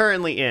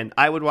currently in.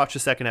 I would watch the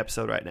second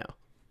episode right now.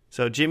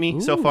 So Jimmy,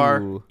 so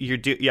far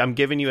I'm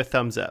giving you a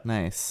thumbs up.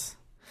 Nice.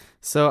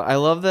 So I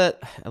love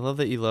that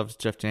you loved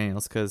Jeff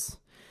Daniels, because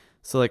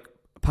so like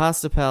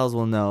Pasta Pals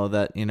will know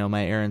that, you know,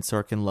 my Aaron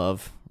Sorkin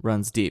love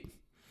runs deep.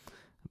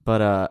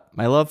 But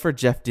my love for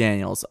Jeff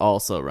Daniels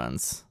also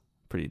runs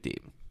pretty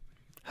deep.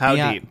 How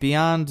deep?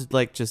 Beyond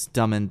like just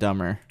Dumb and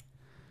Dumber,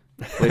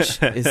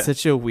 which is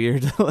such a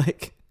weird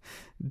like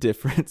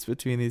difference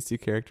between these two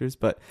characters.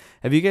 But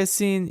have you guys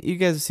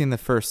have seen the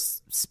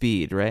first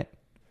Speed, right?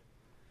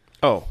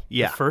 Oh,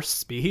 yeah. The first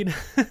Speed?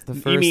 The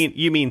first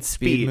you mean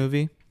Speed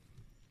movie?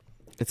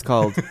 It's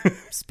called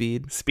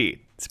Speed. Speed.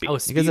 Oh,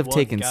 you guys have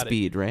taken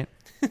Speed, right?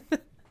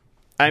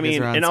 I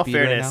mean, in all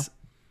fairness,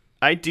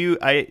 right,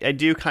 I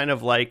do kind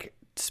of like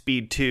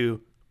Speed 2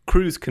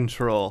 Cruise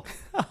Control,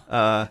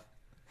 because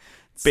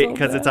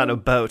it's on a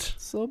boat.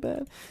 So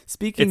bad.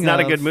 It's not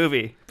a good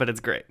movie, but it's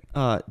great.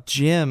 Don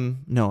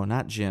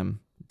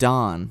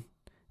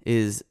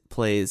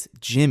plays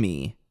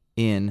Jimmy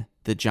in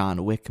the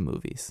John Wick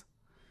movies.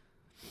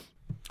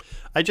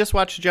 I just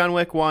watched John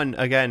Wick 1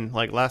 again,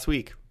 like last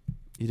week.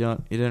 You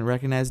didn't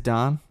recognize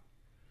Don?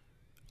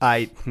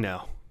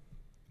 No.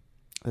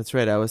 That's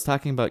right. I was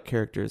talking about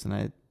characters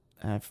and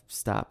I've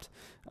stopped.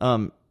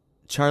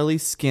 Charlie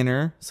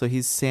Skinner, so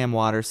he's Sam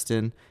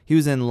Waterston. He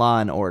was in Law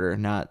and Order,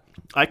 not.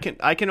 I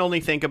can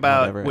only think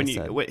about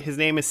his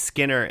name is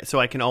Skinner, so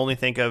I can only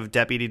think of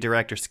Deputy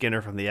Director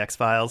Skinner from the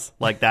X-Files.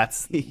 Like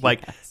that's yes.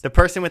 Like the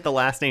person with the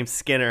last name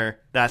Skinner.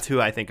 That's who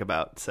I think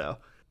about. So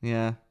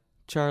yeah,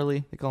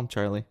 Charlie. They call him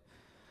Charlie.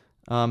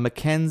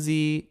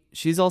 Mackenzie.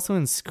 She's also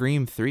in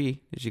Scream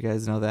 3. Did you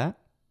guys know that?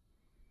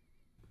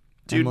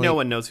 Dude, no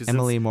one knows who's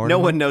Emily Mortimer? No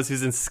one knows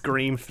who's in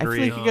Scream 3.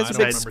 I feel like you guys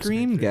are big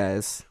Scream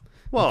guys.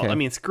 Well, okay. I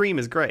mean, Scream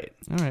is great.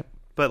 All right.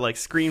 But like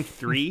Scream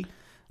 3?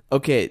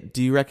 Okay,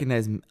 do you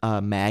recognize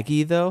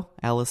Maggie, though?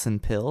 Allison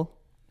Pill?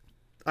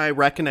 I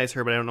recognize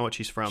her, but I don't know what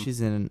she's from. She's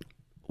in...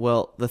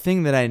 Well, the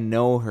thing that I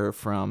know her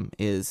from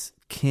is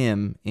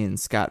Kim in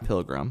Scott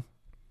Pilgrim.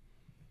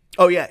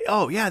 Oh, yeah,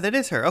 that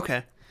is her.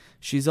 Okay.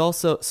 She's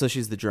also... So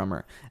she's the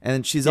drummer.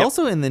 And she's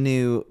also in the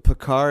new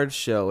Picard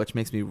show, which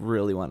makes me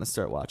really want to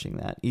start watching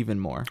that even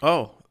more.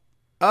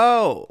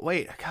 Oh,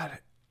 wait, I got it.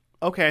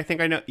 Okay, I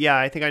think I know. Yeah,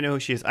 I think I know who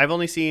she is. I've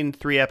only seen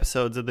 3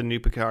 episodes of the new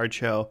Picard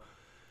show.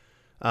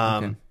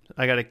 Okay.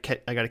 I gotta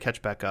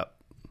catch back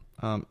up.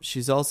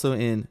 She's also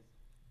in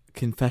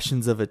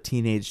Confessions of a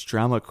Teenage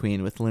Drama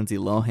Queen with Lindsay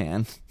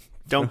Lohan.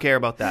 Don't care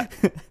about that.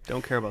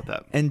 Don't care about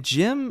that. And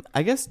Jim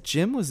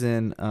was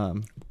in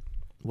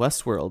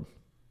Westworld,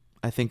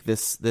 I think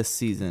this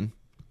season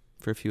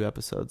for a few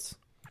episodes.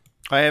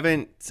 I've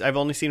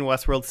only seen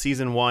Westworld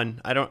season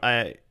 1.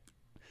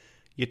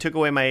 You took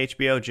away my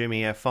HBO,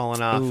 Jimmy. I've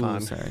fallen off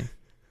on. Sorry.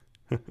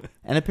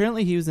 And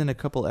apparently he was in a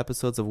couple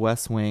episodes of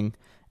West Wing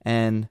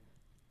and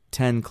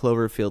 10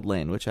 Cloverfield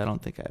Lane, which I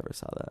don't think I ever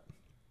saw that.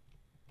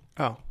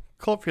 Oh,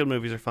 Cloverfield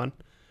movies are fun.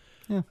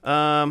 Yeah.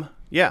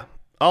 Yeah.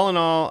 All in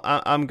all,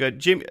 I'm good.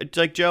 Jim,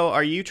 like Joe,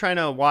 are you trying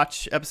to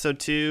watch episode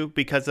 2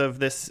 because of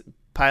this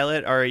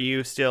pilot, or are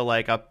you still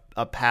like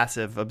a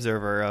passive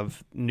observer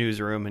of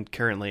Newsroom and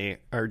currently,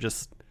 or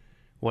just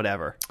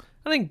whatever?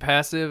 I think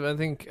passive. I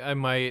think I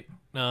might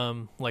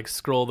like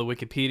scroll the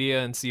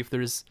Wikipedia and see if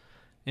there's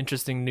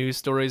interesting news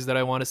stories that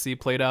I want to see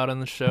played out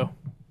on the show.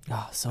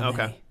 Oh, so okay.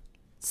 many.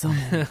 So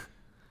many.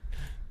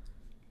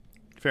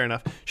 Fair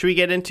enough. Should we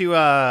get into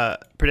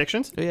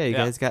predictions? Oh, yeah, you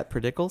guys got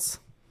predicals?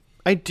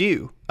 I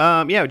do.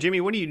 Yeah,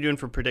 Jimmy, what are you doing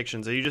for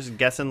predictions? Are you just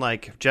guessing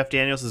like Jeff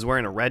Daniels is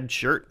wearing a red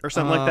shirt or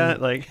something like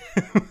that? Like,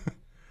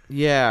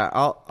 yeah,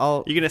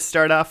 I'll. You're gonna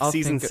start off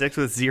season 6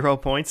 with 0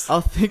 points.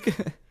 I'll think.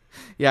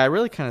 Yeah, I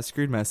really kind of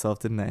screwed myself,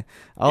 didn't I?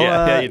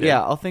 Yeah, you did.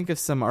 I'll think of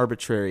some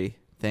arbitrary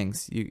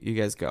things. You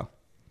guys go.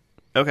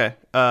 Okay.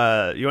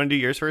 You want to do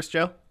yours first,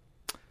 Joe?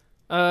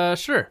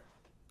 Sure.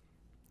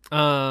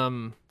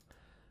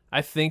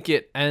 I think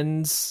it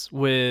ends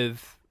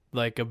with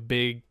like a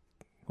big,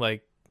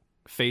 like,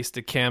 face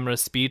to camera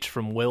speech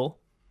from Will.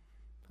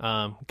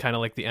 Kind of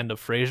like the end of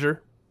Frasier.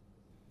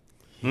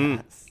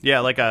 Yes.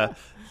 Yeah, like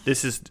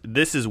this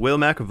is Will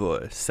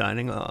McAvoy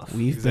signing off.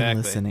 We've been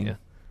listening.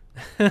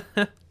 Yeah.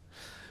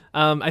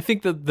 I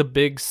think the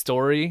big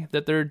story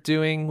that they're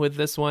doing with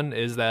this one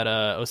is that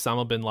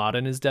Osama bin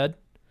Laden is dead.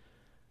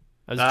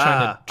 I was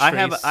trying to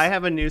trace... I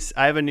have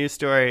a new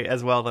story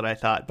as well that I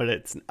thought, but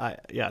it's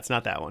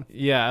not that one.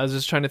 Yeah, I was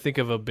just trying to think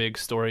of a big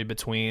story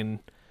between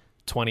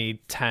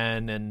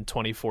 2010 and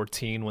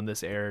 2014 when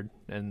this aired,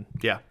 and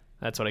yeah,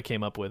 that's what I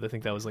came up with. I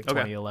think that was like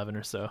 2011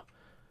 or so.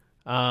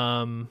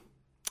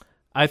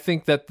 I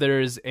think that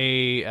there's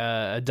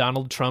a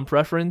Donald Trump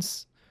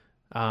reference,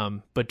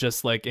 but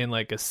just like in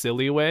like a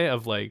silly way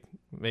of like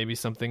maybe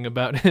something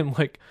about him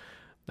like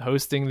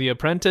hosting The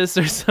Apprentice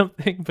or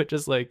something, but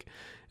just like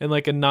in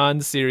like a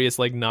non-serious,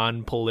 like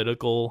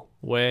non-political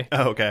way.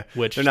 Oh, okay.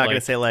 Which they're not like, going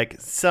to say like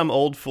some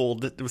old fool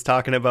that was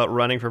talking about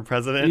running for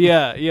president.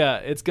 Yeah.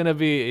 It's going to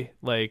be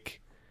like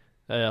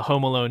a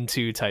Home Alone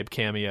 2 type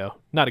cameo.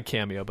 Not a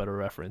cameo, but a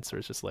reference where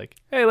it's just like,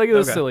 hey, look at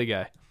this silly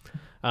guy.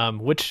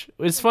 Which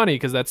is funny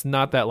because that's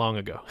not that long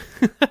ago.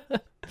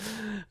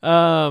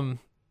 And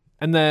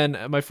then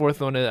my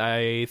fourth one,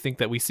 I think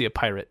that we see a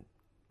pirate.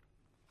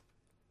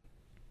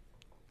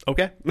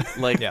 Okay.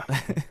 Like, yeah.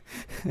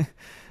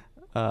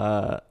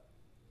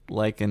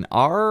 Like an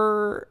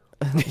R,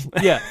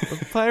 yeah,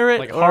 a pirate,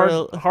 like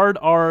or hard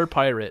R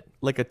pirate,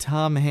 like a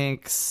Tom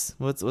Hanks.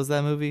 What's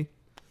that movie?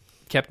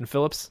 Captain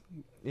Phillips.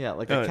 Yeah,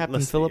 like a Captain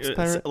Phillips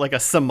pirate, like a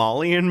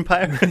Somalian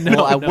pirate.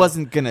 No, I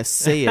wasn't gonna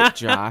say it,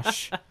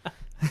 Josh.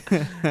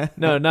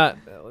 No, not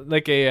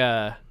like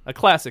a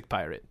classic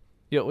pirate.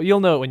 You'll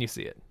know it when you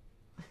see it.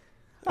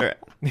 All right.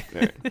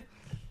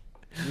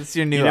 Is this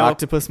your new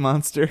octopus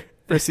monster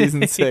for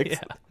season 6?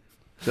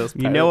 Yeah.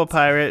 You know a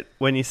pirate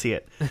when you see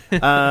it.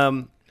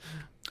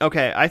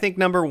 Okay, I think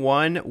number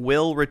 1,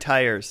 Will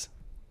retires.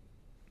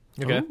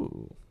 Okay.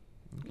 Ooh.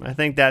 I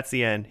think that's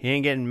the end. He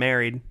ain't getting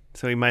married,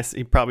 so he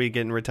probably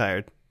getting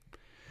retired.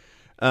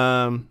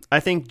 I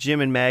think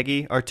Jim and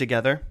Maggie are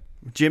together.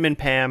 Jim and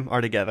Pam are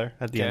together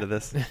at the end of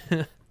this.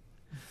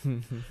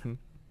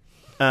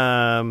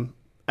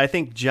 I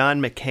think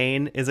John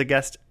McCain has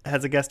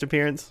a guest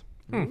appearance.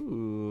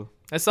 Ooh.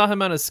 I saw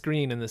him on a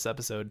screen in this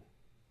episode.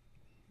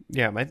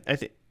 Yeah,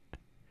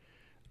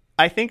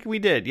 I think we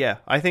did. Yeah,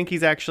 I think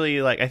he's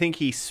actually I think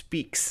he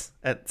speaks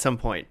at some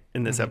point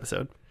in this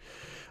episode.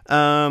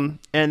 And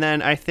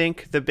then I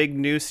think the big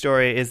news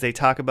story is they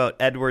talk about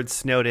Edward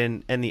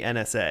Snowden and the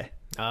NSA.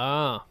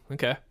 Ah,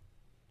 okay.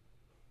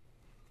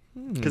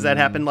 Because that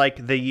happened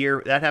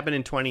that happened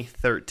in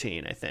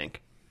 2013, I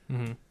think.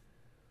 Mm-hmm.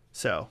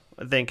 So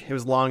I think it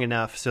was long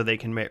enough so they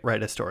can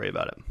write a story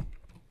about it.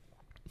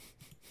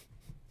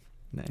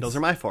 Nice. Those are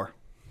my 4.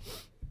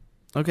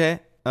 Okay.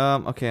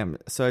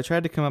 So I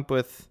tried to come up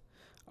with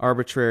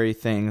arbitrary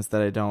things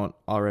that I don't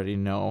already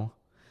know.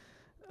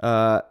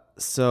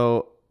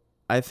 So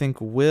I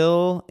think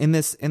Will in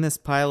this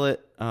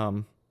pilot,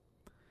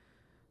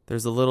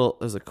 there's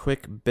a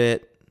quick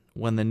bit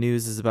when the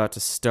news is about to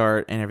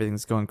start and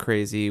everything's going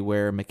crazy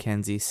where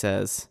Mackenzie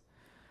says,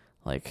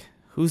 like,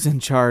 who's in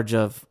charge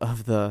of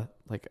the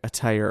like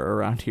attire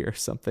around here or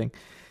something.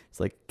 It's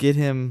like get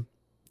him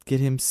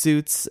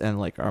suits and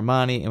like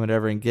Armani and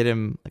whatever, and get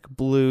him like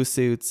blue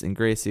suits and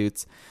gray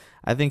suits.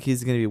 I think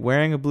he's going to be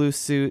wearing a blue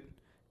suit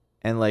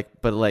and like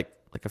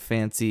a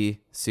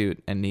fancy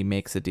suit, and he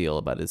makes a deal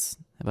about his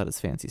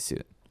fancy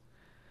suit.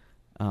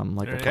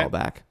 Like a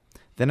callback.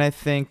 Then I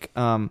think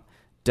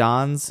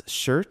Don's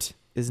shirt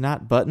is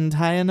not buttoned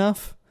high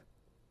enough.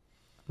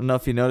 I don't know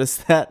if you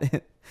noticed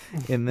that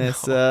in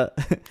this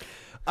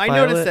I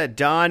noticed that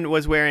Don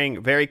was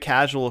wearing very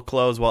casual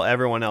clothes while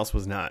everyone else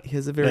was not. He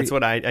has a very That's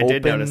what I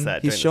did notice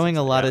that. He's showing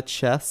a lot of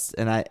chest,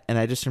 and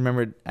I just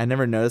remembered I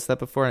never noticed that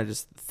before, and I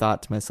just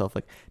thought to myself,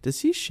 like,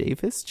 does he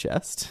shave his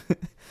chest?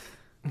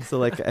 So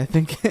like I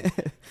think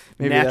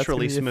maybe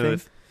naturally that's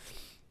smooth.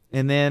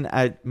 And then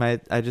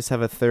I just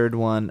have a third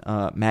one.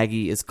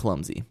 Maggie is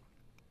clumsy.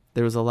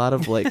 There was a lot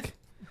of like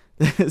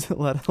there's a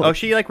lot of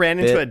she like ran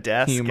into a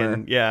desk humor.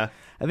 and yeah.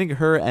 I think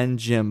her and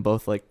Jim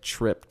both like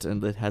tripped,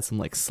 and it had some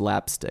like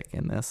slapstick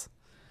in this.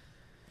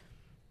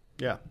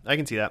 Yeah, I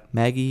can see that.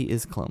 Maggie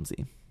is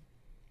clumsy.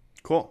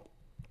 Cool.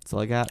 That's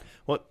all I got.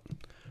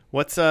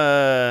 What's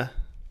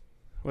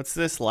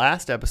this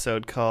last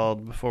episode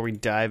called before we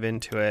dive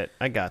into it?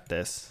 I got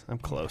this. I'm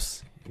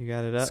close. You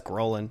got it up?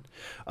 Scrolling.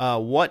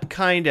 What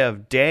kind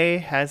of day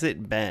has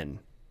it been?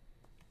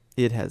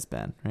 It has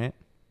been, right?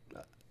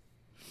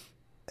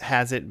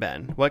 Has it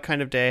been? What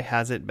kind of day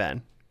has it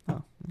been?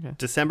 Oh, okay.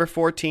 December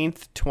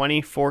 14th,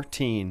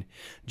 2014.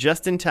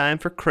 Just in time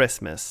for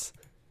Christmas.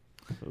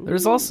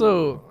 There's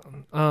also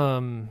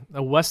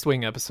a West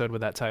Wing episode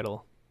with that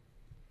title.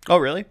 Oh,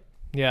 really?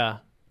 Yeah.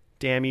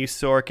 Damn you,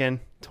 Sorkin.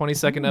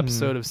 22nd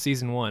episode of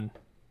season 1.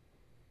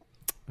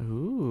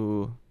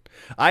 Ooh.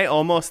 I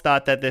almost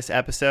thought that this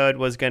episode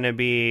was going to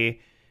be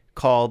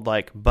called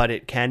like "But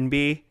It Can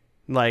Be,"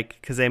 like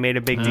because they made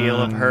a big deal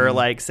of her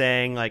like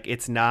saying like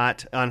it's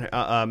not on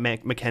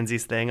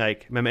Mackenzie's thing,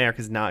 like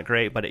America's not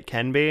great, but it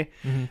can be.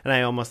 And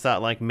I almost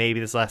thought like maybe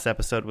this last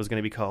episode was going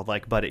to be called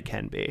like "But It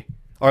Can Be,"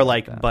 or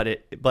like "But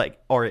It like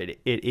or it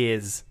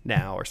is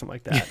now" or something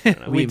like that. I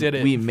don't know. We did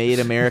it. We made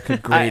America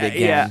great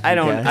again. Yeah, I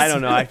don't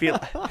guys. know. I feel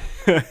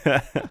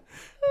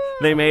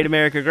they made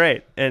America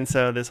great, and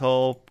so this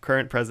whole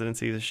current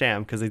presidency is a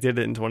sham because they did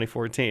it in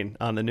 2014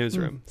 on the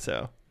Newsroom.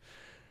 So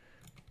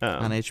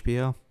On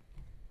HBO.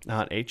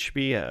 on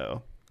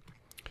HBO.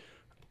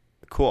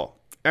 Cool.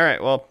 All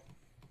right. Well,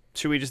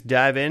 should we just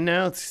dive in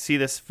now? Let's see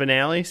this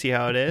finale. See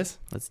how it is.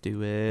 Let's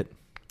do it.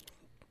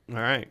 All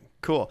right.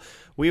 Cool.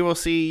 We will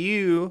see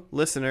you,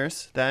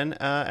 listeners, then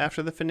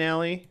after the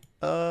finale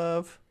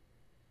of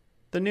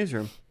the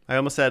Newsroom. I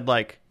almost said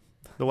like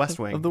the West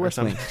Wing Of the or West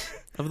something. Wing.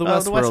 Of the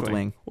West Westworld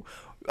Wing.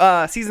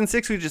 Wing. Season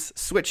 6, we just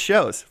switched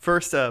shows.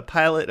 First,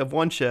 pilot of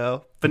one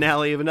show,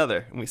 finale of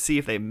another, and we see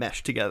if they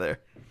mesh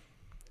together.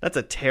 That's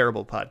a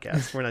terrible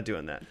podcast. We're not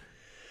doing that.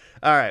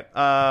 All right.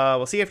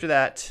 We'll see you after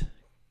that.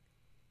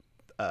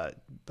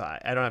 Bye.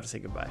 I don't have to say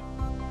goodbye.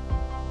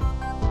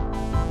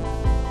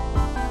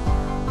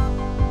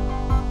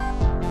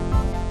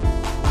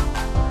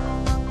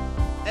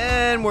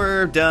 And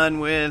we're done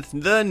with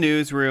the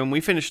Newsroom.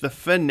 We finished the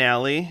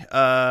finale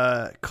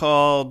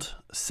called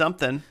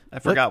something. I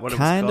forgot what it was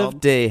called. What kind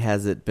of day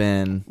has it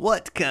been?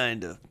 What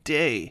kind of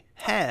day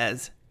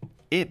has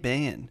it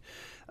been?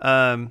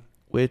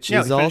 Which Yeah,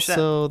 is we finished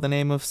also the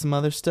name of some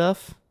other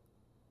stuff.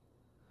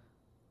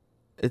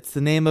 It's the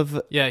name of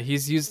Yeah,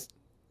 he's used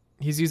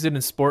it in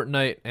Sport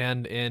Night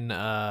and in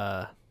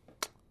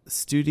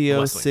Studio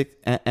West Wing.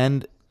 6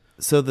 and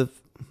so the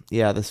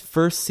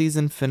first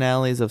season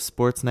finales of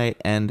Sports Night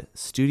and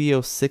Studio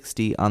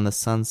 60 on the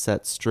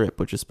Sunset Strip,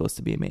 which is supposed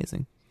to be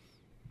amazing.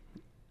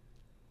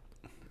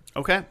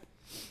 Okay.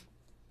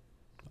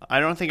 I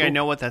don't think I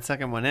know what that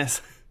second one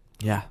is.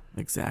 Yeah,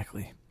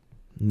 exactly.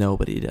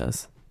 Nobody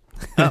does.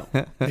 Oh.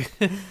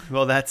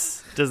 Well,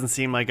 doesn't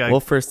seem like a Well,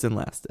 first and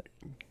last.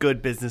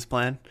 good business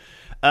plan.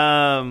 You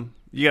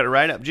got it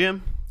right up,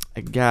 Jim?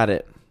 I got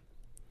it.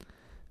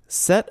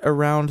 Set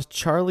around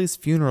Charlie's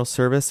funeral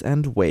service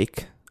and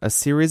wake, a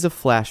series of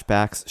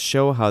flashbacks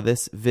show how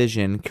this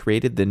vision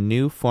created the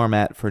new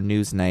format for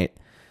Newsnight,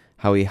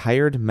 how he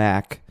hired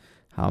Mac,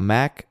 how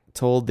Mac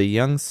told the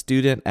young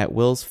student at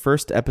Will's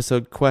first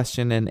episode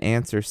question and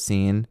answer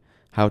scene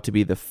how to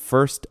be the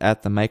first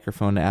at the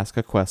microphone to ask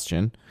a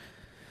question,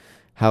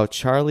 how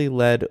Charlie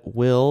led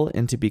Will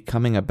into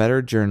becoming a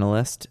better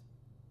journalist,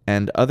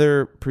 and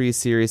other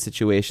pre-series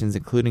situations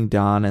including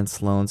Dawn and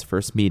Sloane's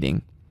first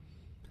meeting.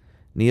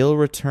 Neil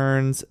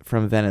returns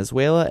from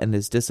Venezuela and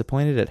is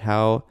disappointed at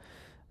how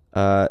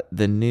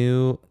the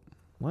new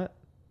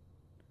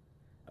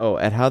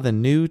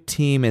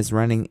team is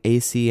running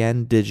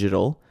ACN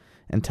Digital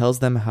and tells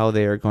them how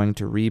they are going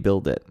to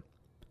rebuild it.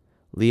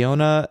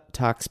 Leona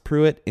talks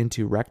Pruitt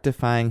into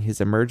rectifying his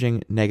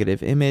emerging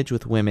negative image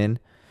with women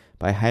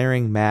by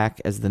hiring Mac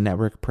as the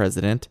network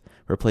president,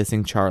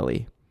 replacing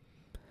Charlie.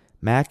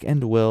 Mac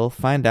and Will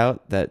find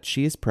out that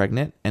she is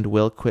pregnant and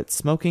Will quits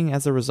smoking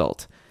as a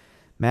result.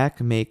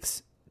 Mac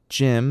makes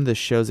Jim the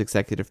show's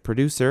executive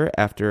producer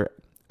after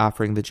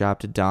offering the job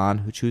to Dawn,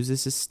 who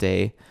chooses to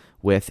stay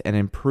with and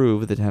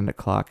improve the 10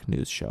 o'clock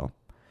news show.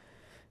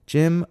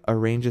 Jim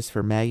arranges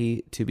for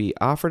Maggie to be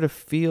offered a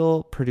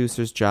field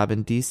producer's job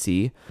in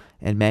D.C.,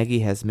 and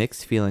Maggie has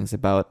mixed feelings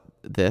about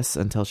this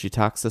until she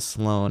talks to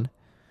Sloane.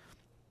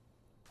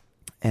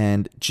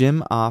 And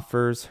Jim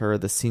offers her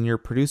the senior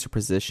producer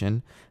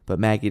position, but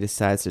Maggie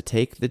decides to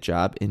take the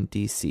job in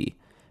D.C.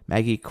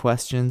 Maggie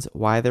questions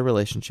why their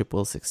relationship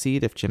will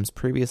succeed if Jim's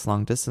previous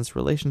long-distance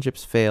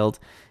relationships failed,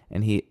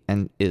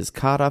 and is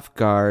caught off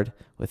guard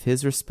with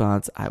his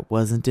response, "I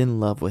wasn't in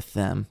love with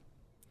them."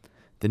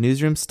 The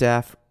Newsroom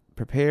staff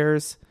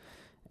prepares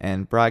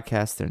and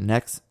broadcasts their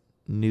next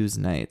news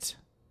night.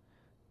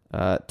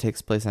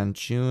 Takes place on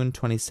June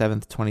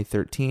 27th,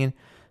 2013.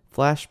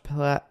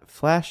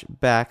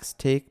 Flashbacks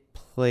take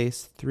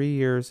place 3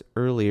 years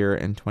earlier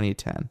in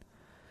 2010.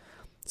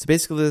 So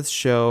basically this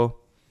show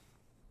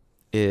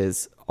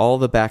is all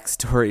the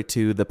backstory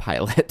to the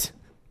pilot.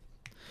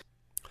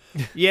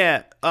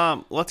 Yeah.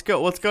 Let's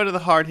go to the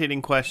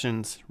hard-hitting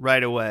questions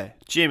right away.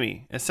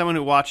 Jimmy, as someone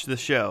who watched the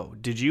show,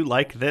 did you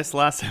like this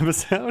last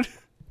episode?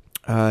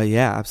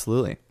 Yeah,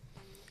 absolutely.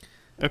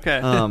 Okay.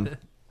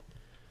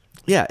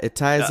 Yeah, it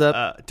ties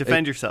up.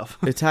 Defend yourself.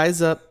 It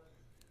ties up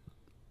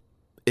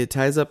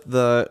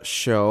the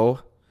show,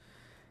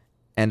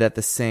 and at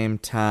the same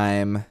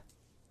time,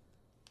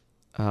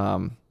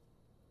 it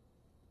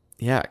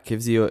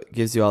gives you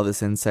all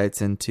this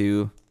insights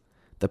into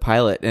the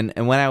pilot.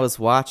 And when I was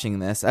watching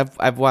this,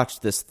 I've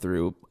watched this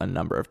through a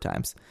number of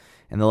times,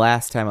 and the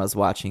last time I was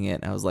watching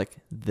it, I was like,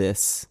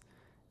 this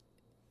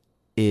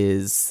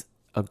is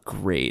a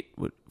great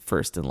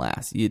first and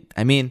last. You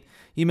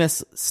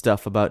miss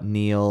stuff about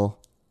Neil,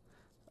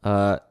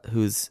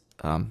 who's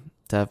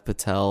Dev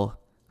Patel,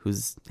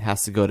 who's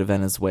has to go to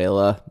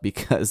Venezuela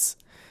because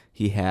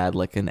he had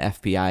like an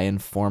FBI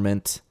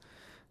informant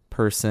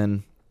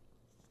person.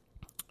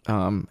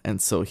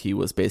 And so he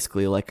was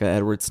basically like a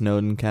Edward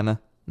Snowden kind of.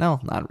 No,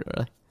 not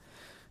really,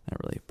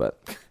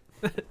 but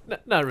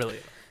not really.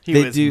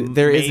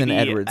 There is an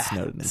Edward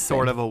Snowden,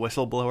 sort of a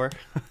whistleblower.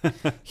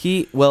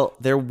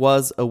 There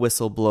was a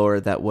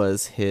whistleblower that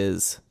was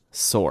his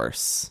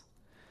source,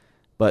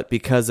 but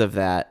because of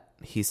that,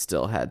 he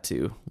still had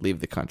to leave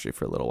the country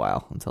for a little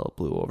while until it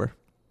blew over.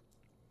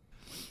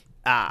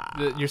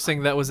 You're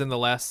saying that was in the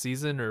last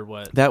season or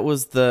what? That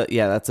was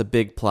that's a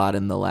big plot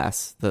in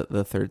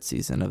the third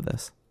season of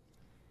this.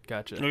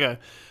 Gotcha. Okay.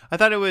 I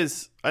thought it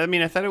was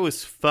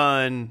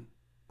fun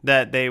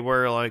that they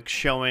were like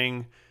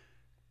showing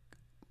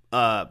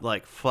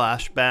like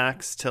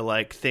flashbacks to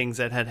like things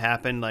that had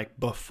happened like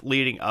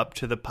leading up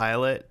to the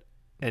pilot,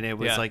 and it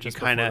was like you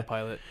kind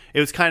of it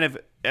was kind of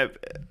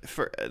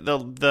for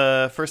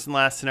the first and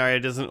last scenario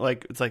doesn't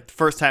like it's like the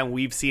first time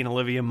we've seen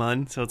Olivia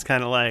Munn, so it's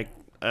kind of like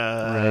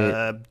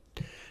right.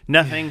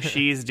 Nothing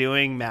she's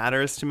doing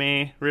matters to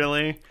me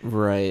really,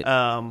 right?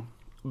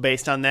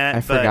 Based on that,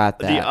 I forgot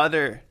that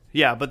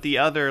but the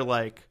other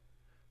like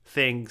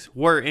things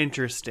were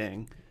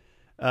interesting,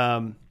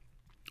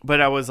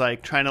 but I was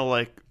like trying to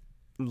like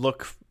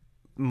look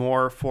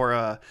more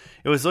for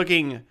it was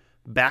looking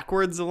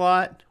backwards a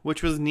lot,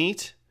 which was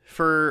neat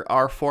for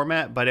our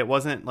format, but it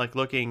wasn't like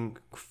looking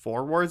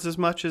forwards as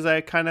much as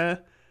I kind of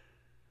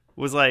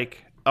was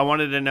like I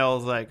wanted to know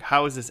like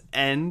how is this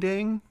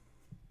ending?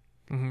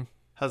 Mm-hmm.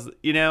 How's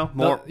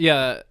more?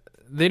 They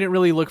didn't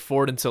really look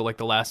forward until like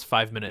the last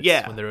 5 minutes.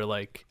 Yeah, when they were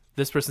like,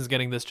 this person's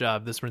getting this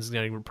job, this person's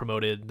getting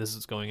promoted, this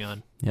is going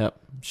on. Yep,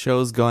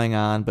 show's going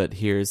on, but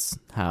here's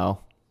how.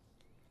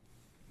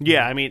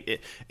 Yeah, I mean,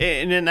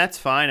 and that's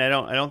fine. I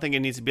don't think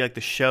it needs to be like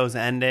the show's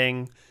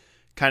ending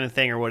kind of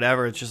thing or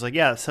whatever. It's just like,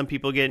 yeah, some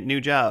people get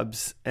new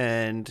jobs,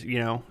 and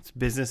it's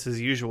business as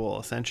usual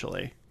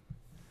essentially.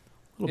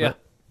 A little bit.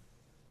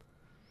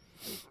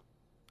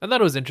 I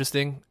thought it was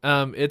interesting.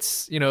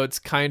 It's it's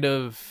kind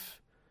of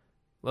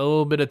a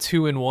little bit of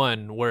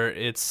 2-in-1 where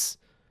it's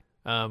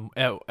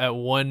at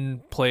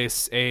one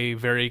place a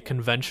very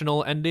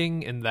conventional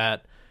ending in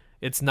that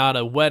it's not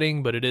a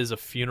wedding, but it is a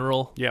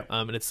funeral. Yeah.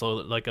 And it's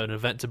like an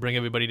event to bring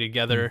everybody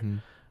together.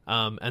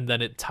 Mm-hmm. And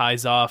then it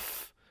ties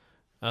off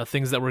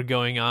things that were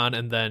going on.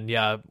 And then,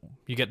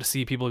 you get to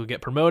see people who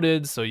get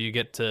promoted. So you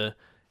get to,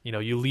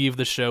 you leave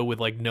the show with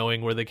like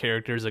knowing where the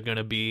characters are going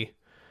to be.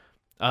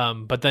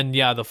 But then, the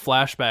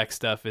flashback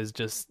stuff is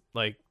just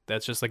like,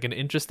 that's just like an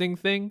interesting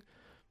thing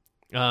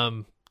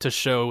to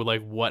show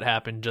like what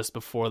happened just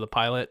before the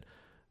pilot.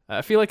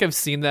 I feel like I've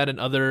seen that in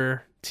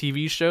other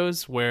TV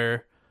shows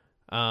where,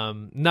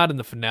 not in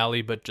the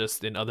finale, but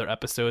just in other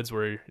episodes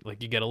where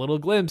like you get a little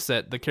glimpse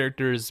at the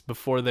characters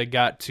before they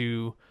got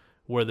to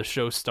where the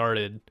show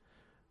started.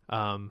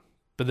 But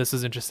this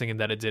is interesting in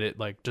that it did it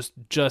like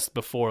just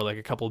before, like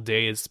a couple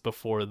days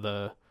before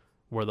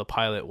where the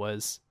pilot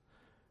was,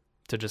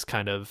 to just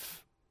kind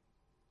of,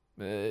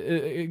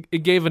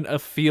 it gave a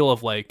feel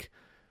of like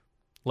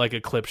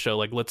a clip show.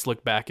 Like, let's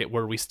look back at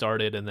where we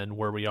started and then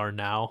where we are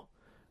now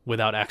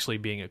without actually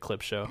being a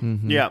clip show.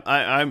 Mm-hmm. Yeah.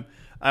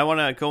 I want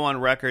to go on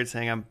record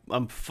saying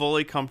I'm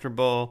fully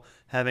comfortable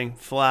having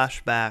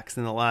flashbacks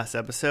in the last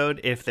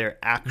episode if they're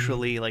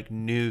actually like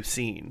new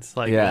scenes.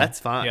 Like that's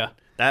fine.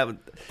 Yeah.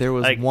 There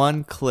was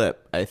one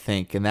clip, I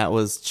think, and that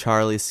was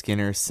Charlie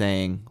Skinner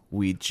saying,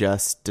 "We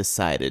just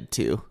decided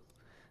to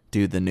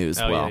do the news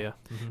well." Yeah.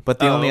 Mm-hmm. But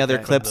the only other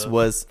clips From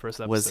was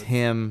first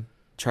episode.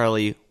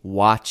 Charlie,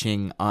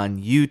 watching on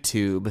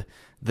YouTube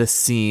the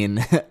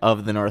scene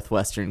of the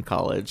Northwestern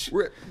College.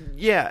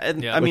 Yeah,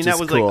 and Yeah. I mean Which that is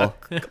was cool.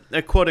 like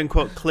a quote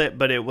unquote clip,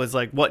 but it was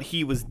like what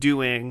he was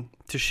doing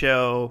to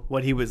show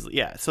what he was.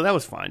 Yeah, so that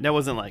was fine. That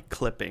wasn't like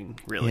clipping,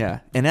 really. Yeah,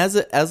 and as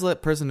a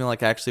person who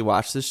like actually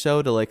watched this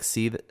show, to like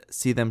see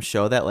them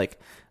show that like,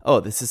 oh,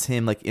 this is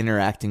him like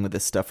interacting with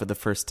this stuff for the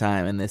first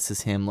time, and this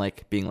is him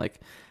like being like,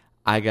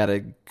 I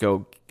gotta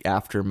go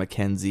after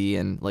Mackenzie,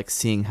 and like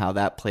seeing how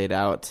that played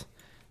out,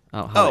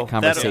 how that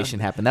conversation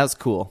happened. That was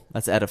cool.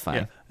 That's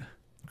edifying. Yeah.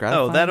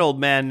 Gratifying. Oh, that old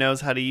man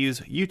knows how to use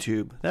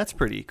YouTube. That's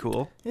pretty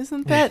cool.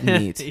 Isn't that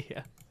neat?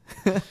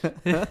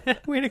 Yeah.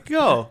 Way to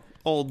go,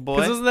 old boy.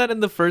 Because wasn't that in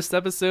the first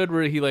episode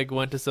where he like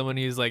went to someone,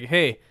 he's like,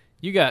 hey,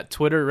 you got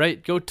Twitter,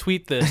 right? Go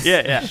tweet this.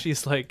 Yeah.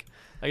 She's like,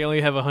 I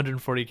only have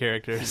 140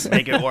 characters.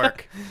 Make it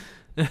work.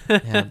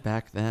 Yeah,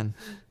 back then.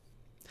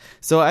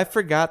 So I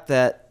forgot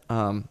that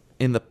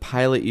in the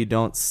pilot you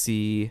don't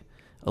see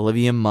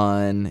Olivia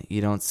Munn,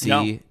 you don't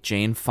see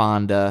Jane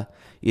Fonda,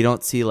 you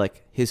don't see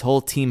like his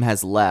whole team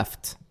has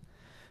left.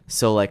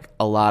 So like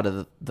a lot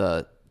of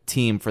the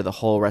team for the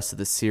whole rest of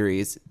the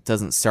series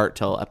doesn't start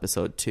till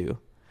episode 2,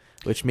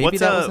 which maybe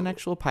that was an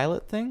actual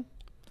pilot thing.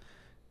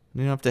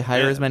 You don't have to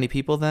hire as many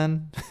people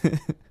then.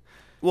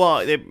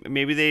 Well,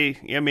 maybe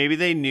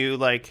they knew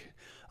like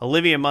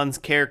Olivia Munn's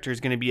character is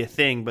going to be a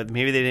thing, but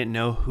maybe they didn't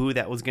know who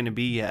that was going to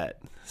be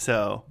yet.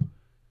 So,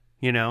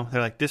 they're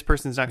like, this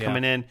person's not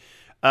coming in.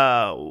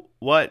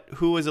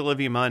 Who was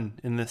Olivia Munn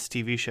in this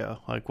TV show?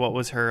 Like, what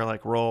was her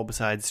like role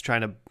besides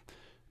trying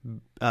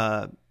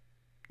to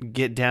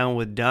get down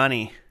with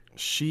Donnie?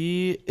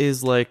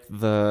 She's like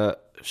the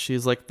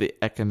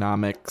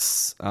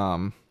economics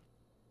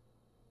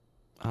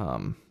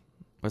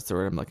what's the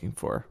word I'm looking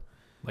for?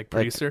 Like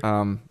producer?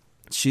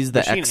 She's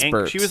the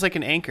expert. She was like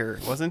an anchor,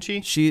 wasn't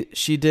she?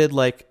 She did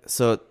like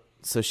so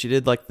she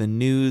did like the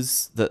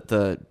news,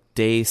 the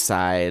day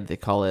side, they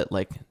call it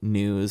like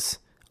news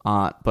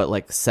on, but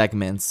like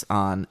segments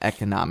on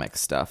economic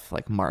stuff,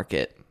 like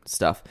market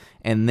stuff.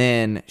 And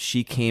then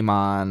she came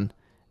on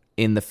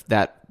in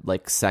that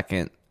like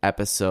second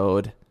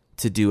episode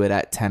to do it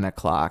at 10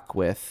 o'clock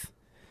with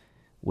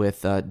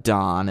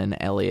Don and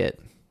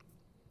Elliot,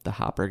 the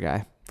Hopper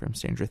guy from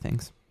Stranger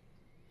Things.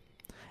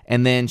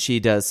 And then she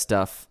does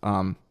stuff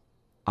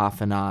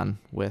off and on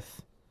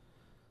with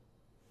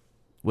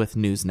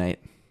Newsnight.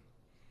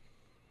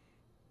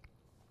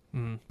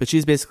 Mm. But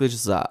she's basically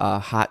just a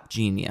hot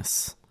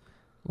genius.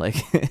 Like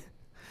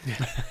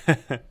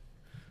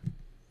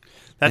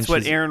That's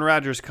what Aaron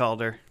Rodgers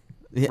called her.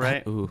 Yeah,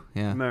 right? Ooh,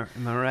 yeah. Am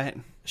I right?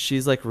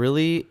 She's like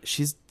really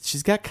she's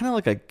got kind of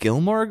like a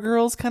Gilmore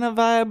Girls kind of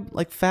vibe,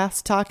 like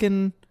fast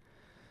talking,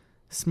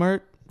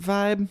 smart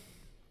vibe.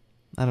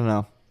 I don't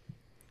know.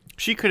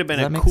 She could have been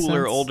Does a that make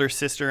cooler sense? older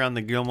sister on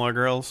the Gilmore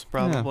Girls,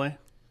 probably. Yeah.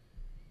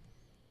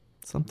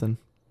 Something.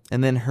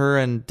 And then her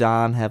and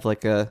Don have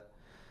like a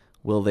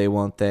will they,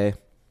 won't they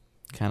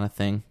kind of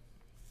thing.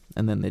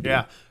 And then they do.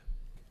 Yeah.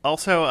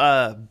 Also,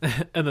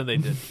 And then they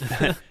did.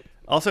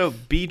 also,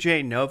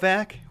 BJ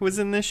Novak was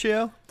in this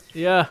show.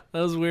 Yeah,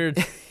 that was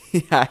weird.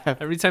 Yeah.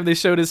 Every time they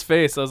showed his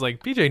face, I was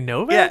like, BJ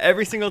Novak? Yeah,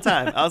 every single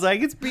time. I was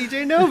like, it's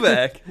BJ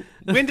Novak.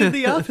 When did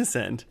The Office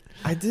end?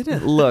 I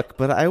didn't look,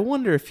 but I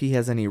wonder if he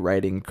has any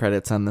writing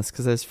credits on this,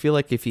 because I just feel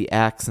like if he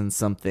acts in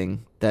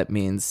something, that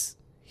means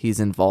he's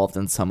involved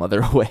in some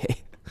other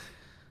way.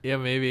 Yeah,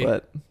 maybe.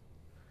 But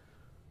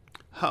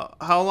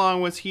How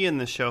long was he in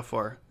this show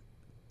for?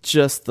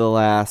 just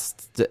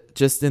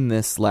in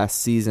this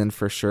last season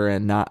for sure,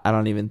 and I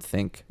don't even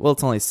think, well,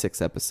 it's only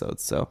 6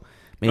 episodes, so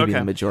maybe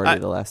the majority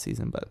of the last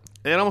season, but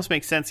It almost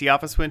makes sense. The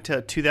Office went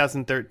to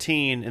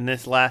 2013, and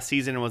this last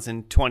season was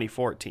in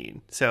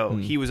 2014. So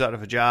he was out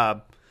of a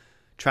job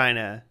trying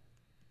to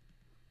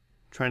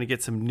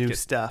get some new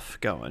stuff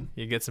going.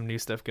 You get some new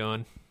stuff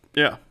going.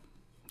 Yeah.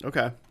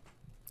 Okay.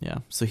 yeah.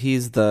 So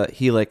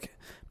he like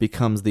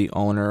becomes the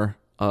owner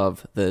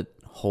of the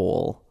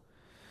whole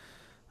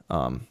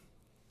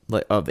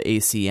like of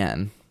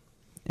ACN,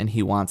 and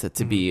he wants it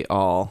to be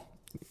all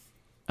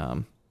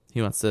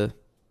he wants to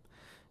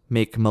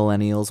make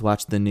millennials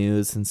watch the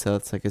news, and so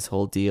it's like his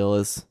whole deal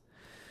is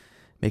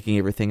making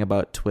everything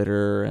about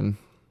Twitter. And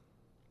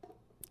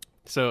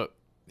So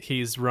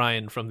he's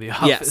Ryan from The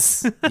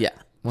Office. yes. Yeah,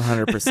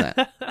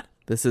 100%.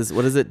 This is,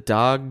 what is it,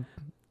 dog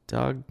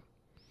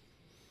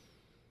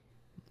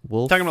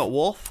wolf? Talking about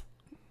Wolf?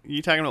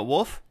 You talking about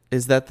Wolf?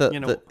 Is that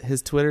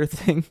his Twitter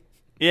thing?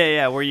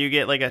 Yeah, where you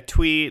get like a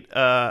tweet,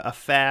 a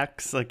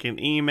fax, like an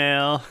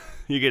email.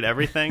 You get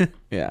everything.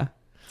 Yeah,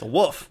 It's a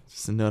Wolf.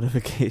 just a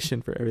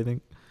notification for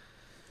everything.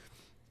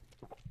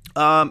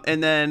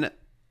 And then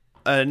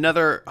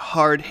another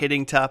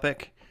hard-hitting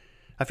topic.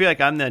 I feel like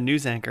I'm the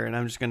news anchor, and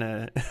I'm just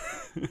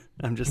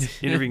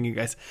interviewing you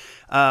guys.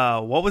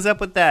 What was up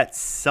with that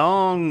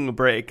song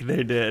break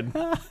they did?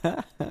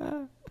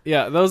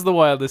 Yeah, that was the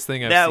wildest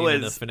thing I've seen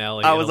in a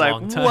finale in a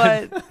long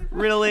time. What?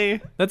 Really?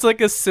 That's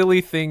like a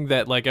silly thing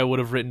that like I would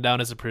have written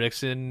down as a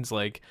prediction. It's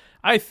like,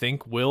 I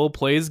think Will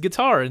plays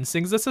guitar and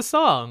sings us a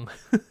song.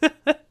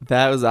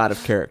 That was out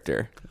of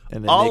character.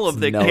 And it All makes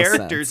of the no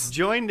characters sense.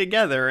 join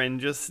together and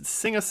just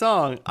sing a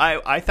song.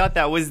 I thought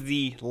that was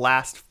the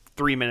last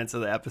 3 minutes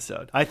of the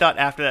episode. I thought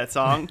after that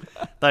song,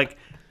 like,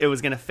 it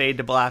was going to fade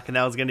to black and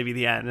that was going to be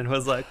the end. And it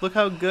was like, look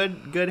how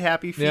good,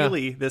 happy,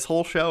 feely this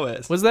whole show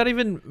is. Was that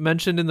even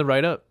mentioned in the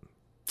write-up?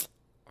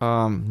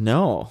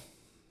 No.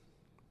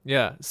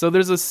 Yeah. So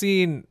there's a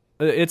scene.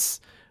 It's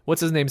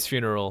what's his name's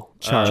funeral?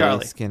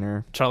 Charlie.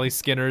 Skinner. Charlie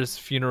Skinner's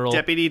funeral.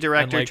 Deputy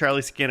Director and, like,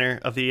 Charlie Skinner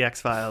of the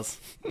X-Files.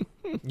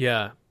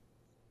 Yeah.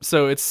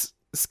 So it's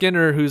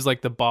Skinner who's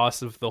like the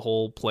boss of the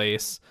whole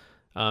place.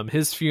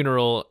 His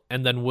funeral,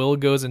 and then Will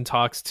goes and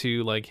talks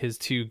to like his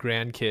 2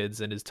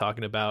 grandkids and is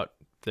talking about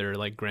their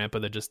like grandpa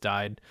that just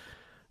died.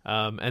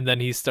 And then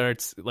he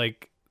starts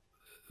like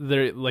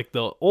they're like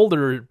the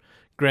older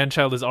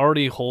grandchild is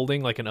already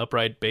holding like an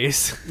upright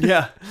bass.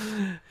 Yeah.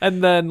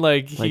 And then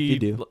like you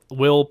do.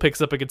 Will picks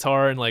up a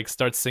guitar and like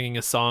starts singing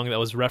a song that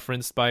was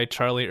referenced by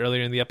Charlie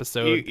earlier in the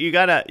episode. You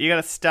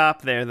gotta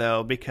stop there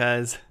though,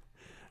 because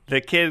the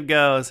kid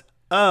goes,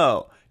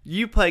 "Oh,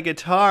 you play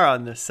guitar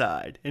on the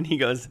side," and he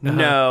goes,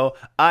 "No,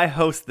 I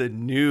host the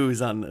news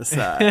on the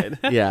side."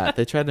 Yeah,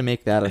 they tried to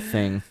make that a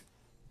thing.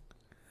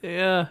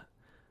 Yeah.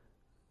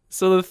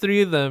 So the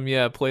 3 of them,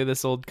 play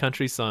this old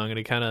country song, and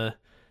it kind of,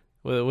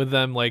 with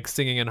them like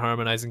singing and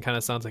harmonizing, kind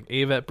of sounds like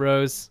Avett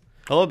Bros.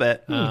 A little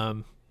bit.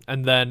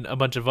 And then a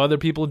bunch of other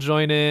people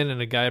join in,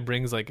 and a guy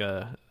brings like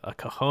a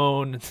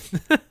cajon.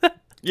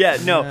 Yeah,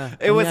 no, Yeah.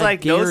 it was yeah,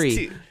 like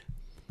Gary.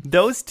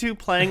 those two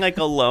playing like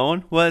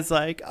alone was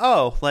like,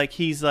 oh, like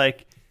he's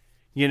like,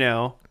 you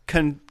know,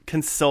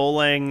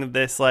 consoling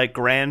this like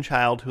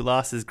grandchild who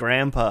lost his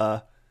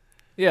grandpa,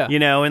 Yeah. you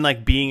know, and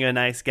like being a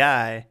nice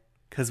guy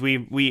because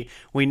we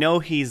know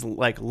he's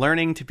like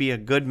learning to be a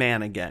good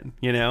man again,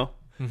 you know.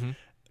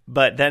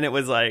 But then it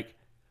was like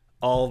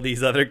all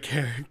these other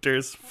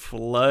characters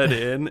flood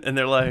in, and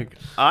they're like,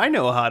 I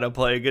know how to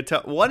play a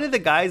guitar. One of the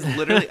guys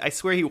literally, I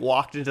swear, he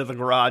walked into the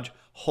garage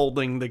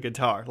holding the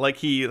guitar, like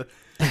he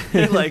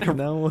like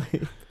No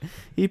way.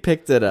 He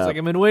picked it It's up. like,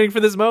 I've been waiting for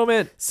this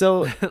moment.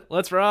 So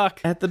Let's rock.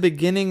 at the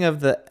beginning of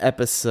the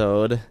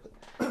episode,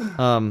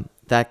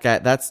 that guy,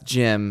 that's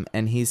Jim,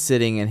 and he's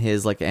sitting in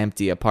his like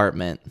empty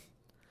apartment,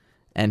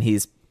 and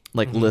he's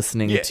like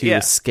listening Yeah, to yeah.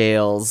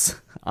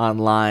 scales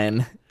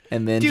online,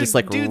 and then just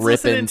like dude's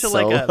listening ripping to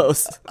like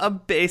solos. a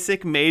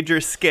basic major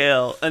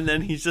scale, and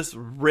then he's just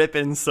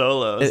ripping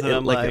solos, It, and it,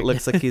 I'm like, like, it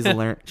looks like he's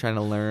trying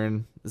to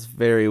learn. It's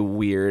very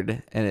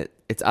weird, and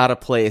it's out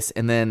of place.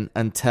 And then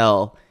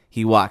until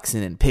he walks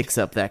in and picks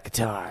up that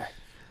guitar.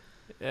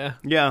 Yeah.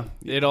 yeah,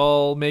 It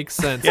all makes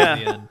sense Yeah.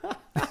 in the end.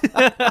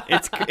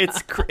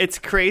 it's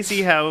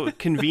crazy how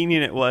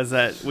convenient it was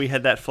that we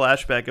had that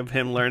flashback of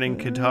him learning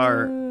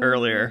guitar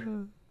earlier.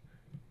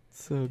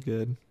 So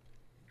good.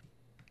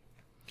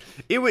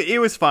 It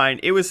was fine.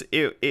 It was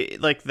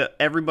like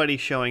everybody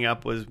showing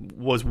up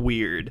was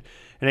weird,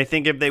 and I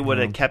think if they would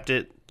have kept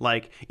it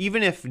like,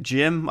 even if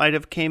Jim might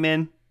have came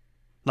in,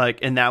 like,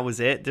 and that was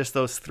it, just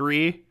those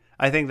three,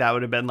 I think that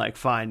would have been like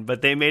fine.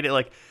 But they made it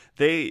like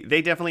they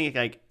definitely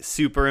like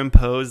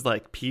superimposed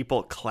like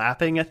people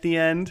clapping at the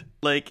end,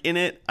 like in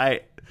it.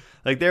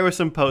 Like there was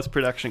some post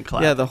production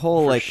clap. Yeah, the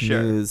whole for like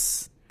sure.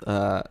 news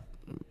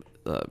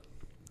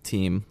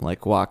team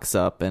like walks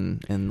up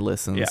and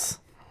listens. Yeah.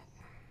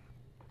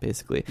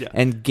 Basically. Yeah.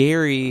 And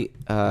Gary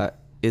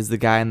is the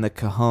guy in the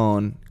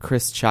cajon.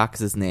 Chris Chalk's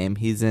his name.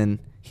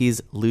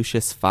 He's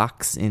Lucius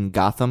Fox in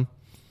Gotham.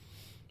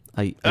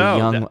 A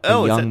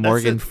young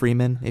Morgan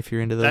Freeman, if you're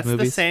into those That's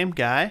movies. the same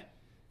guy.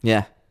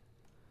 Yeah.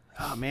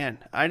 Oh man,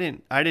 I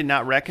did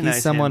not recognize.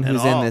 He's someone him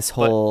who's at all, in this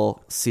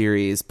whole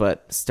series,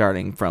 but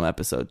starting from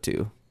episode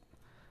 2,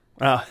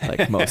 Oh.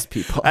 like most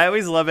people. I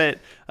always love it.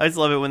 I always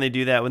love it when they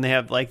do that, when they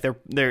have like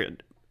they're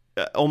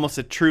almost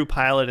a true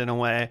pilot in a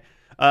way.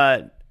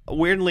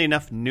 Weirdly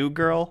enough, New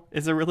Girl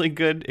is a really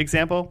good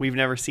example. We've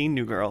never seen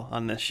New Girl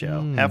on this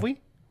show, have we?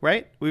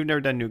 Right? We've never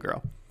done New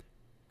Girl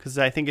because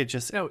I think it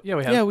just Yeah,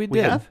 we have. Yeah, we did. we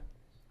have.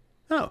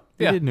 Oh,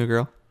 We Yeah. did New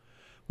Girl.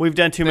 we've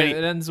done too many.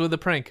 It ends with a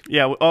prank.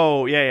 Yeah.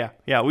 Oh, yeah.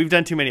 We've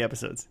done too many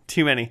episodes.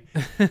 Too many.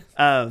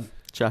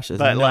 Josh has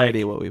But, no like-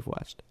 idea what we've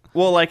watched.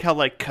 Well, like how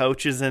like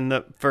Coach is in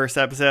the first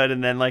episode,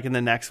 and then like in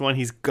the next one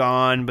he's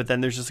gone, but then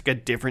there's just like a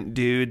different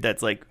dude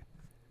that's like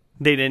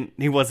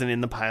he wasn't in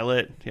the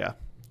pilot. Yeah.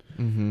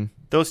 Mm-hmm.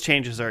 Those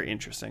changes are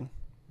interesting.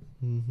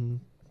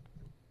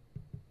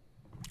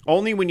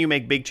 Only when you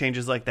make big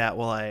changes like that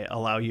will I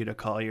allow you to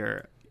call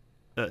your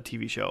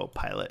TV show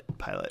pilot.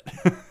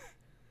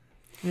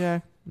 Yeah,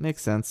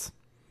 makes sense.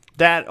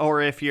 That,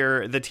 or if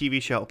you're the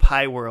TV show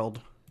Pie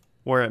World,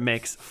 where it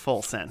makes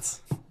full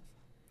sense.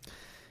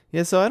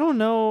 Yeah, so I don't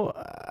know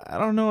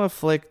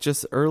if like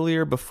just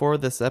earlier before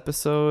this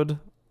episode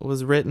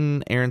was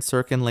written, Aaron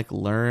Sorkin like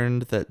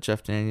learned that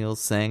Jeff Daniels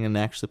sang and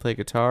actually played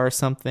guitar or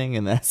something,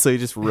 and that so he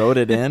just wrote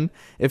it in.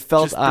 It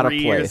felt Just out of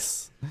 3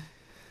 place.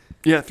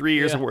 Yeah, 3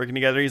 years Yeah. of working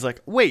together. He's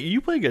like, wait,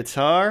 you play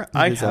guitar?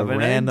 I It was have a an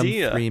random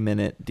idea.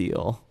 3-minute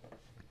deal.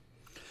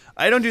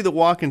 I don't do the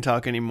walk and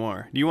talk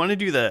anymore. Do you want to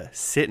do the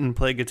sit and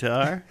play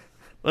guitar?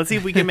 Let's see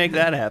if we can make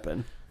that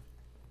happen.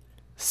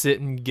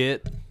 Sit and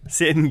get.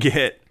 Sit and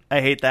get.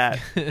 I hate that.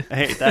 I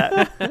hate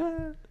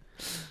that.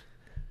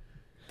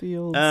 The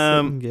old sit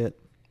Um, and get.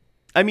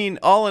 I mean,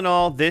 all in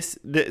all, this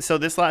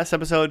last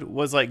episode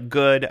was like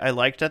good. I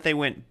liked that they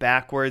went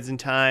backwards in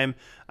time.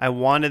 I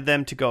wanted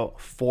them to go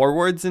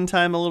forwards in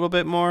time a little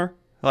bit more.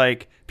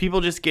 Like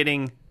people just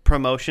getting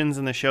promotions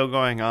and the show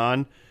going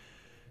on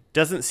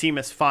doesn't seem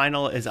as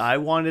final as I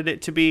wanted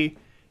it to be.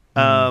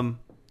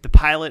 The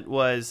pilot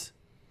was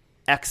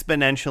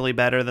exponentially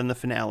better than the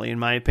finale, in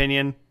my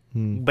opinion,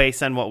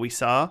 based on what we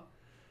saw.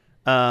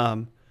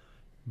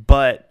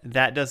 But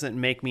that doesn't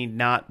make me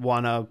not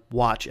want to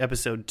watch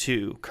episode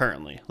 2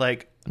 currently.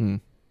 Like,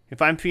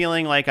 if I'm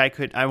feeling like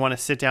I want to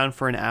sit down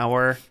for an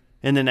hour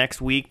in the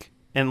next week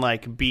and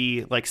like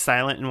be like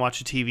silent and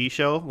watch a TV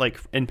show, like,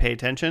 and pay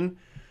attention,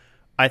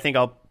 I think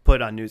I'll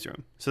put on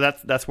Newsroom. So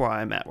that's where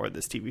I'm at with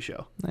this TV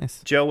show.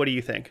 Nice. Joe, what do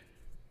you think?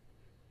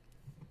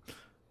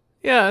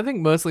 Yeah, I think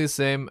mostly the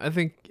same. I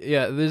think,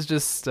 yeah, there's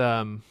just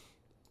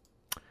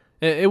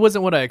it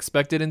wasn't what I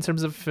expected in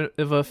terms of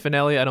a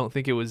finale. I don't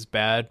think it was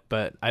bad,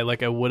 but I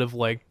would have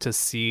liked to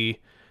see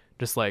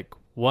just like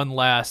one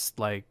last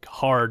like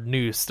hard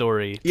news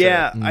story.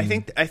 Yeah, I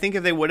think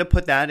if they would have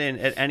put that in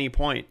at any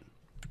point,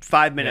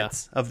 5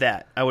 minutes of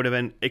that, I would have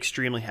been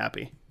extremely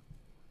happy.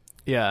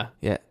 Yeah.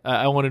 Yeah.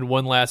 I wanted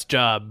one last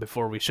job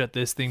before we shut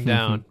this thing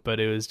down, but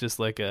it was just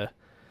like a,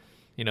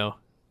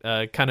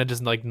 kind of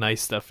just like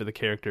nice stuff for the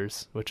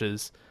characters, which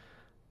is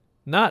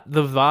not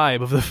the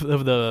vibe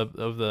of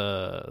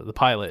the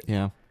pilot.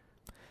 Yeah.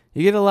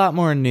 You get a lot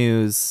more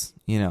news,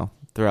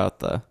 throughout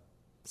the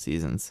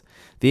seasons.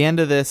 The end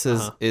of this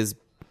is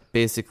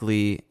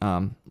basically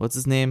what's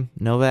his name?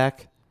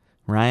 Novak?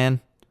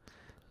 Ryan?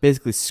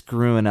 Basically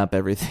screwing up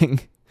everything.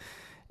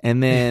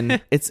 And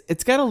then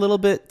it's got a little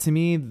bit, to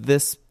me,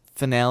 this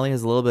finale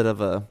has a little bit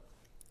of a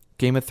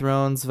Game of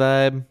Thrones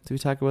vibe. Did we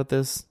talk about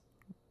this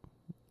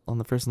on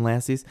the first and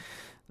last season?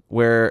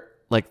 Where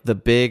like the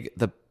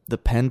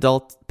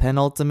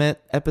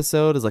penultimate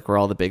episode is like where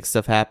all the big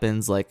stuff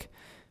happens, like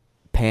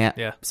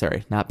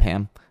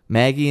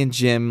Maggie and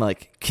Jim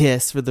like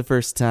kiss for the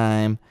first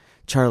time.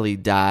 Charlie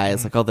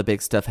dies, like all the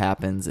big stuff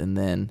happens, and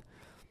then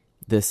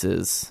this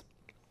is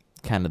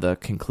kind of the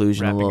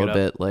conclusion Wrapping a little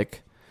bit,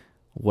 like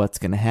what's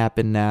gonna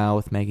happen now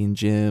with Maggie and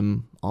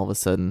Jim. All of a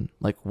sudden,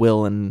 like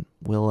Will and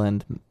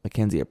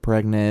Mackenzie are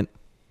pregnant,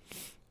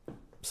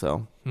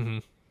 so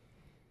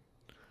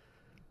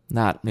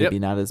not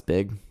as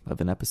big of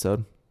an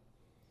episode.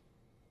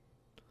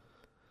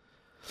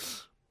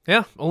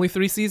 Yeah, only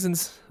 3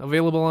 seasons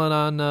available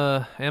on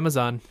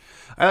Amazon.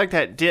 I like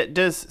that.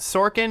 Does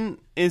Sorkin,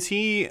 is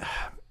he,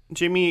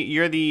 Jimmy,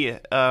 you're the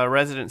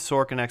resident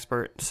Sorkin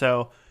expert,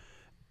 so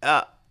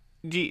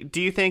do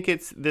you think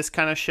it's this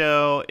kind of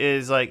show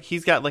is like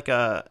he's got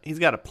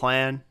a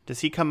plan?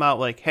 Does he come out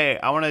like, hey,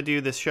 I want to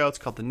do this show, it's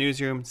called The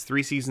Newsroom, it's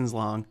 3 seasons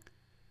long,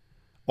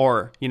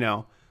 or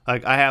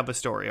like I have a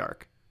story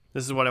arc,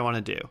 this is what I want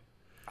to do?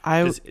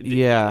 Do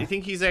you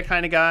think he's that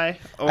kind of guy?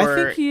 Or I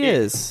think he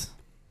is.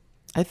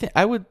 I think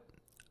I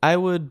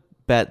would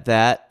bet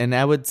that, and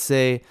I would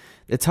say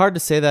it's hard to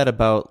say that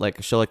about like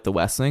a show like The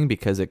West Wing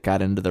because it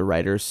got into the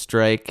writers'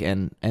 strike,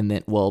 and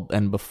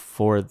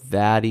before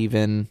that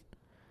even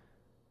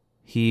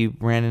he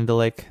ran into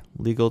like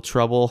legal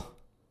trouble,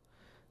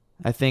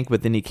 I think,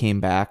 but then he came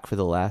back for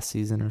the last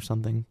season or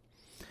something.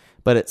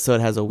 But it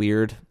has a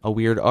weird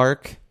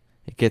arc.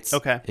 It's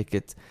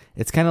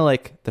kind of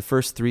like the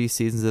first 3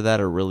 seasons of that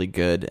are really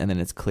good, and then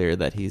it's clear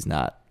that he's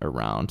not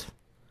around.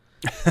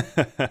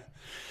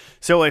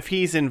 So if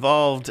he's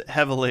involved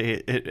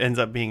heavily, it ends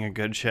up being a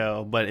good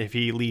show. But if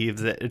he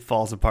leaves, it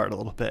falls apart a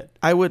little bit.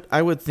 I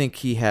would think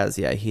he has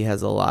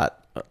a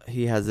lot.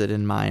 He has it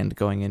in mind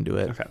going into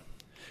it. Okay.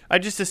 I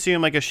just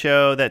assumed like a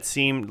show that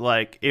seemed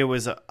like it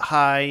was a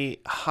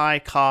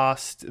high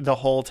cost the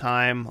whole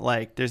time.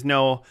 Like there's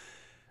no,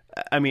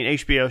 I mean,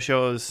 HBO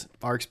shows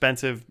are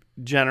expensive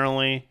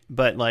generally,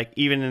 but like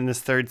even in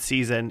this 3rd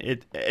season,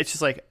 it's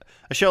just like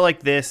a show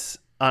like this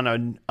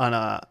on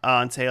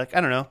say like, I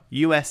don't know,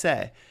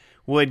 USA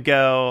would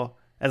go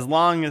as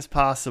long as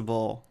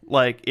possible,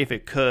 like if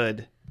it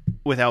could,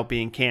 without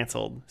being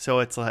canceled. So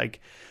it's like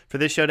for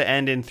this show to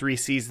end in 3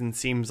 seasons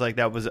seems like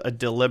that was a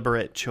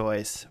deliberate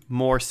choice,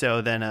 more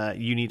so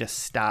than you need to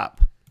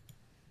stop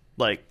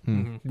like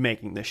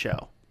making the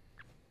show.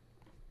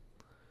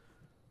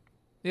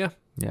 Yeah,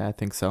 I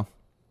think so.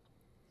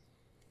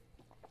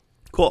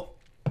 Cool.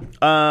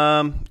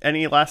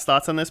 Any last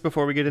thoughts on this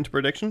before we get into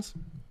predictions?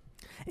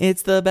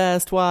 It's the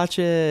best. Watch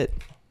it.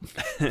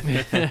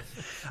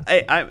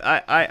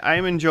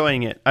 I'm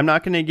enjoying it. I'm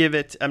not going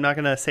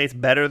to say it's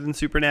better than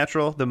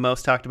Supernatural, the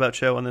most talked about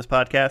show on this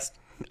podcast.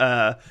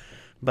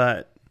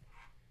 But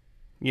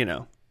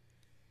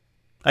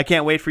I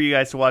can't wait for you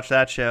guys to watch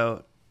that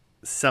show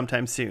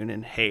sometime soon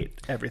and hate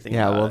everything.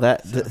 Yeah, well,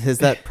 has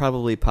that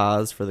probably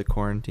paused for the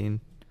quarantine?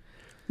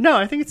 No,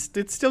 I think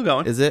it's still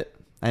going. Is it?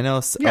 I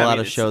know a lot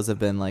of shows have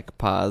been like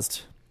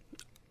paused.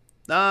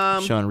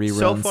 Showing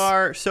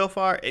reruns. So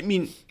far, I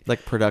mean,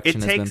 like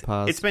production has been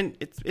paused.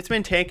 It's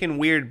been taking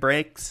weird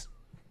breaks,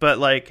 but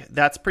like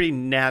that's pretty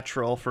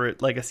natural for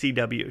like a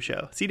CW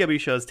show. CW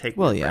shows take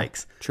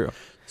breaks. True.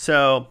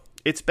 So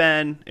it's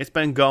been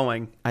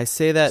going. I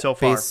say that so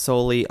far based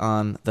solely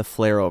on the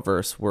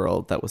Flareoverse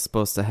world that was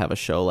supposed to have a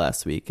show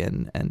last week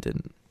and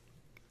didn't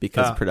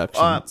because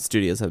production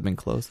studios have been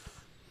closed.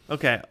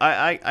 Okay,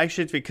 I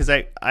should, because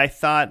I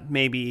thought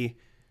maybe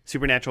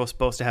Supernatural was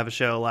supposed to have a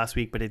show last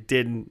week, but it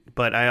didn't.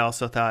 But I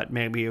also thought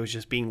maybe it was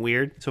just being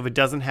weird. So if it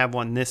doesn't have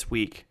one this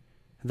week,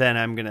 then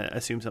I'm going to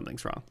assume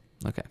something's wrong.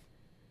 Okay.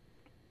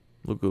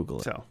 We'll Google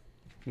it. So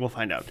we'll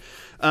find out.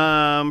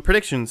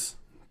 Predictions.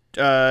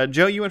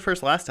 Joe, you went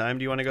first last time.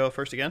 Do you want to go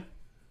first again?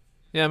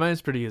 Yeah,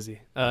 mine's pretty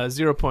easy.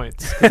 0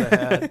 points. 'Cause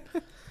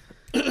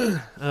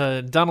I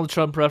had Donald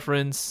Trump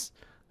reference.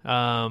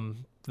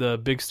 The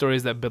big story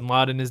is that Bin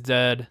Laden is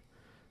dead.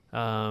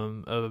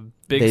 A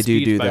big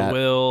speech by that.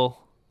 Will.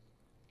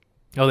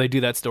 Oh, they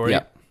do that story?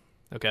 Yeah.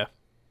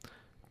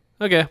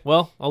 Okay,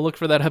 well, I'll look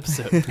for that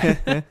episode.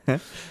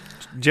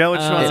 Joe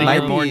just wants to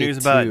hear more news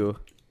about it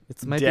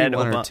might be 1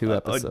 or 2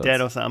 episodes.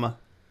 Dead Osama.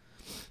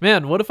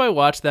 Man, what if I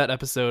watch that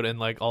episode and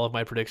like all of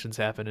my predictions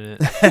happen in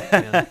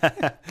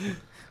it?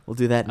 We'll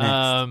do that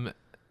next.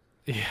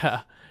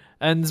 Yeah.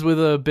 Ends with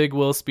a big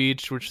Will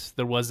speech, which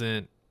there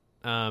wasn't.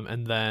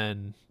 And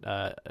then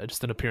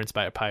just an appearance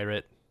by a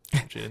pirate.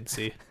 which I didn't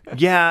see.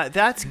 Yeah,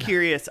 that's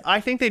curious.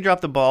 I think they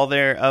dropped the ball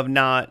there of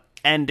not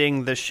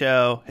ending the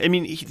show. I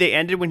mean, they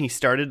ended when he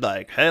started,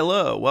 like,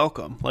 "Hello,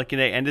 welcome." Like,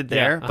 they ended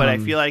there, Yeah, but I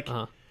feel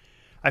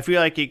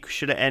like it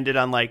should have ended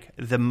on like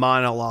the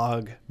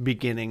monologue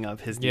beginning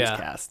of his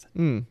newscast.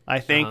 I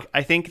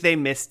think they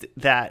missed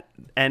that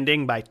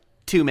ending by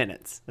 2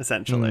 minutes,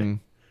 essentially.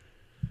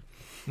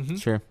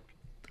 Sure.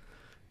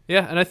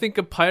 Yeah, and I think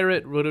a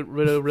pirate would have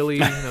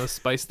really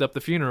spiced up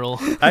the funeral.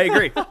 I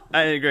agree.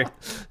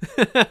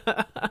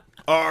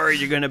 Are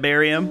you gonna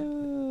bury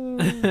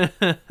him?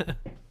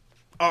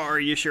 Are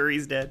you sure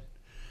he's dead?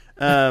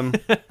 I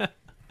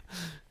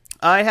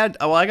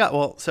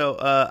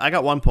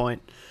got 1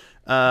 point.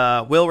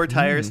 Will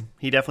retires.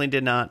 He definitely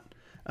did not.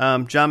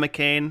 John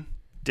McCain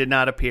did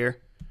not appear.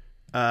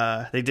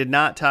 They did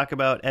not talk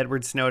about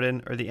Edward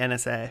Snowden or the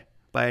NSA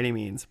by any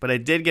means, but I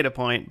did get a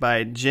point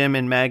by Jim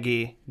and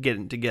Maggie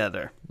getting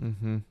together.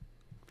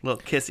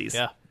 Little kissies.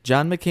 Yeah.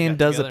 John McCain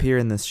does together. appear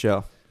in this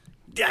show.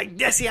 I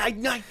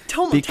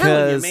told him,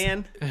 telling you,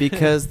 man.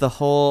 Because the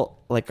whole,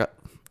 like,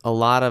 a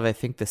lot of, I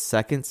think the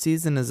second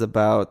season is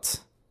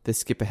about, they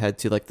skip ahead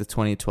to like the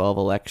 2012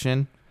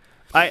 election.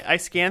 I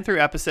scanned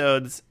through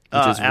episodes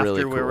Which is after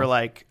really we cool. were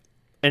like,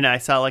 and I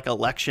saw like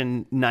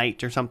election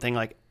night or something.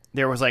 Like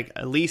there was like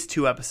at least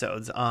 2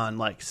 episodes on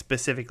like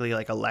specifically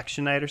like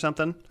election night or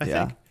something. I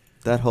think.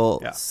 That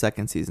whole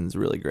second season is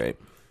really great.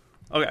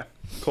 Okay,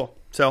 cool.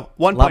 So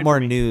 1 A point lot more for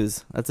me.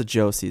 news. That's a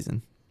Joe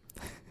season.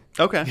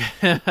 Okay.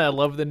 I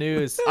love the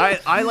news.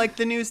 I like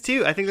the news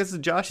too. I think this is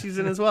Josh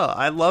season as well.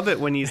 I love it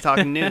when he's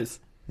talking news.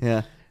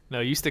 Yeah. No,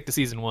 you stick to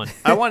season 1.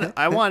 I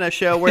want a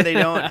show where they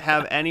don't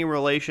have any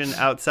relation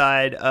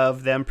outside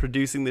of them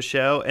producing the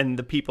show and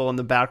the people in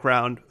the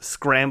background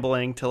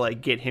scrambling to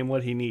like get him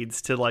what he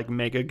needs to like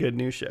make a good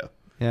news show.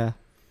 Yeah.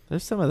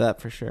 There's some of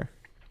that for sure.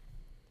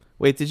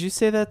 Wait, did you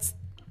say that's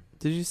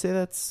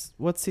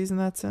what season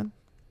that's in?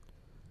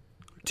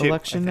 2,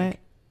 Election I think. night?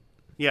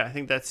 Yeah, I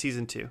think that's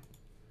season 2.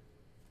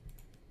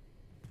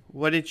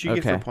 What did you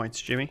get for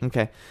points, Jimmy?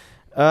 Okay.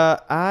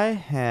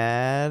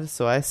 I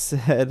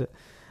said,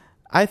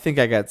 I think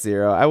I got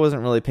 0. I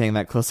wasn't really paying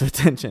that close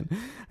attention.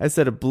 I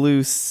said a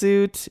blue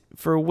suit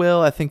for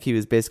Will. I think he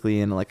was basically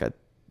in like a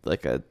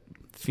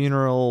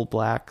funeral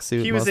black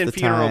suit. He was in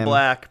funeral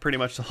black pretty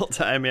much the whole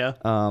time, yeah.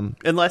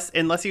 Unless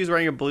he was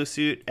wearing a blue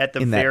suit at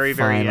the very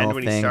end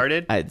when he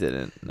started. I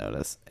didn't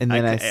notice. And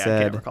then I can't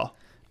said, recall.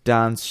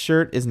 Don's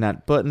shirt is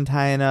not buttoned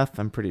high enough.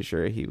 I'm pretty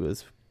sure he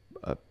was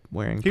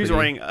wearing. He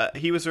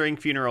was wearing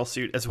funeral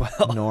suit as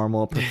well.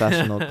 Normal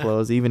professional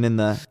clothes. Even in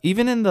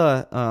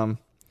the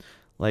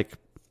like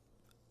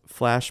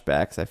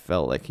flashbacks, I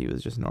felt like he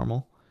was just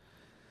normal.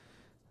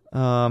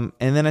 And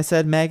then I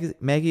said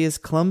Maggie is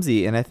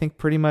clumsy, and I think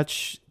pretty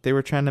much they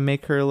were trying to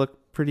make her look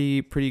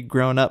pretty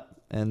grown up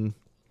and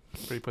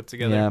Pretty put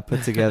together. Yeah,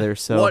 put together.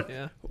 So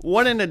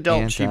what an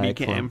adult she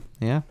became.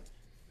 Yeah.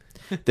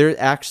 There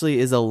actually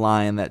is a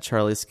line that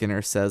Charlie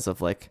Skinner says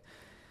of like,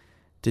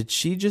 did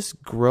she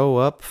just grow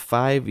up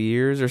 5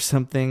 years or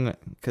something?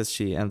 Because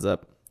she ends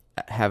up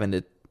having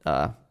to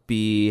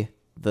be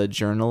the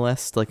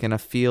journalist like in a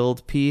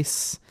field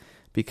piece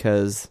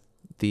because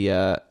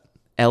the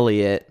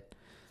Elliot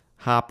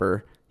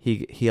Hopper,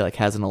 he like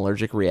has an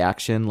allergic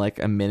reaction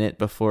like a minute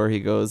before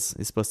he's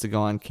supposed to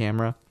go on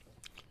camera.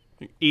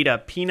 Eat a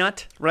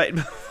peanut right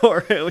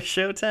before it was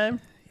showtime?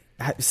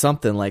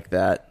 Something like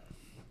that.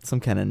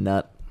 Some kind of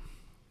nut.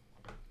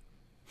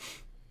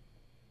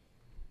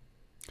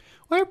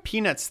 Why are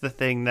peanuts the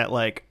thing that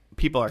like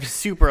people are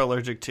super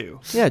allergic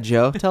to? Yeah,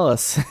 Joe, tell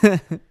us.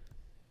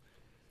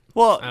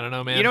 Well, I don't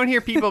know, man. You don't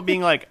hear people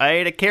being like, I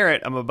ate a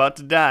carrot, I'm about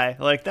to die.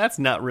 Like, that's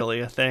not really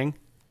a thing.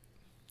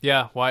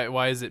 Yeah,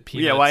 why is it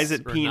peanuts? Yeah, why is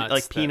it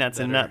nuts peanuts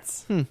and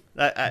nuts?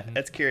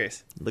 That's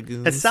curious.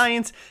 Lagoons.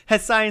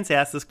 Has science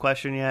asked this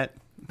question yet?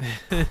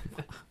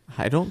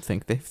 I don't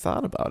think they've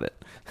thought about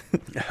it.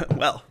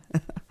 Well,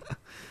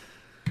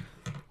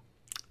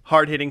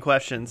 hard-hitting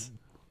questions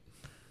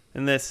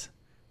in this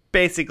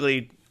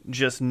basically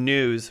just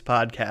news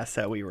podcast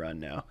that we run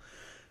now.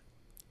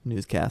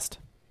 Newscast.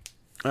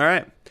 All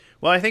right.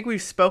 Well, I think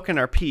we've spoken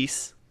our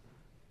piece.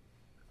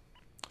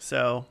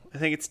 So I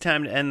think it's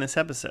time to end this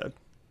episode.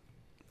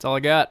 That's all I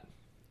got.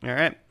 All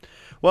right.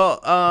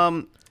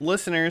 Well,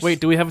 listeners. Wait,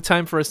 do we have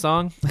time for a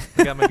song?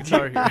 I got my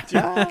guitar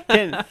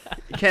here.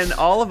 Can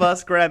all of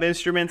us grab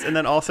instruments, and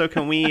then also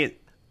can we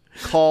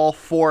call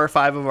 4 or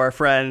 5 of our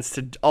friends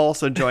to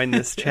also join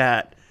this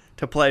chat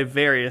to play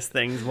various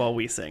things while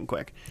we sing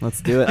quick?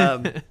 Let's do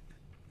it.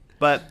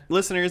 But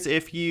listeners,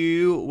 if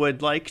you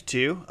would like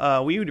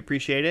to, we would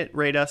appreciate it.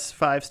 Rate us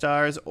 5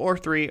 stars or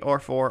 3 or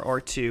 4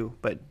 or 2,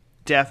 but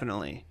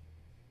definitely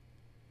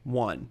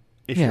 1.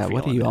 If yeah, you're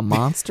what are feeling you, it. a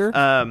monster?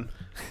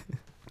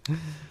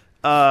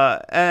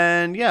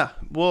 And yeah,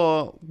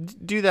 we'll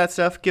do that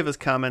stuff. Give us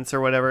comments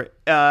or whatever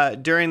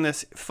during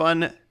this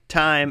fun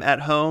time at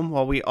home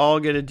while we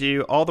all get to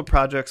do all the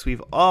projects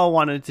we've all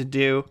wanted to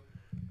do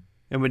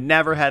and would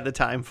never had the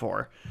time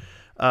for.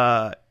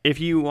 if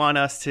you want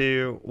us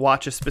to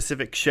watch a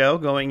specific show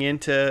going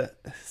into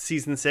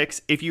season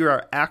 6, if you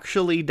are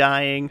actually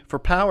dying for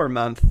Power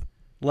Month,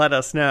 let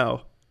us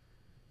know.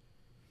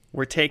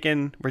 We're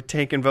taking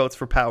votes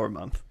for Power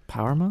Month.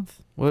 Power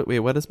Month? Wait,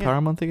 what is Power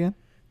Month again?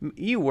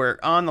 You were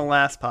on the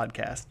last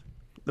podcast.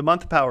 The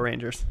month of Power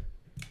Rangers.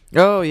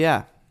 Oh,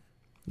 yeah.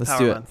 Let's Power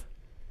do Month.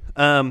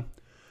 it.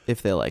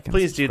 If they like it.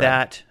 Please do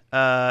that.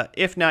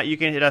 If not, you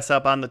can hit us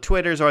up on the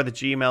Twitters or the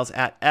Gmails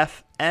at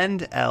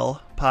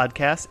FNL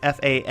Podcast,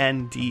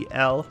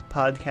 FANDL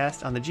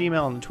Podcast on the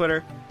Gmail and the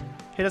Twitter.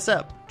 Hit us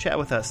up. Chat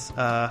with us.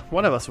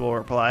 One of us will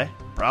reply.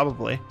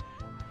 Probably.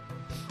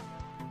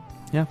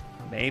 Yeah.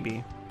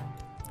 Maybe.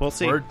 We'll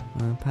see. Word.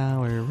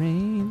 Power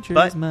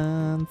Rangers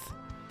Month.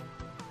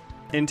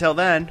 Until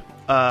then,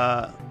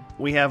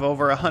 we have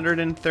over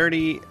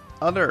 130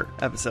 other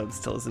episodes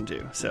to listen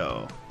to.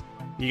 So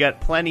you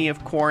got plenty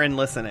of Quarren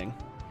listening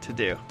to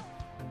do.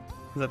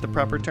 Is that the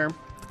proper term?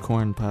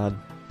 Corn pod.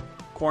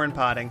 Corn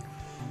potting.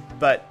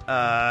 But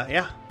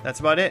yeah, that's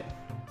about it.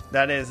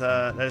 That is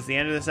the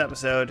end of this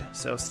episode.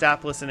 So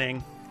stop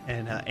listening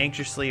and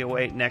anxiously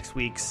await next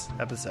week's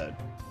episode.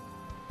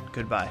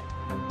 Goodbye.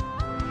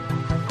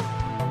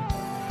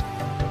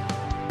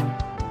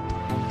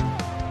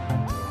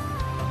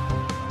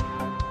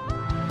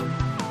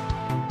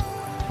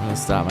 I'm gonna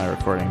stop my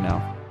recording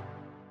now.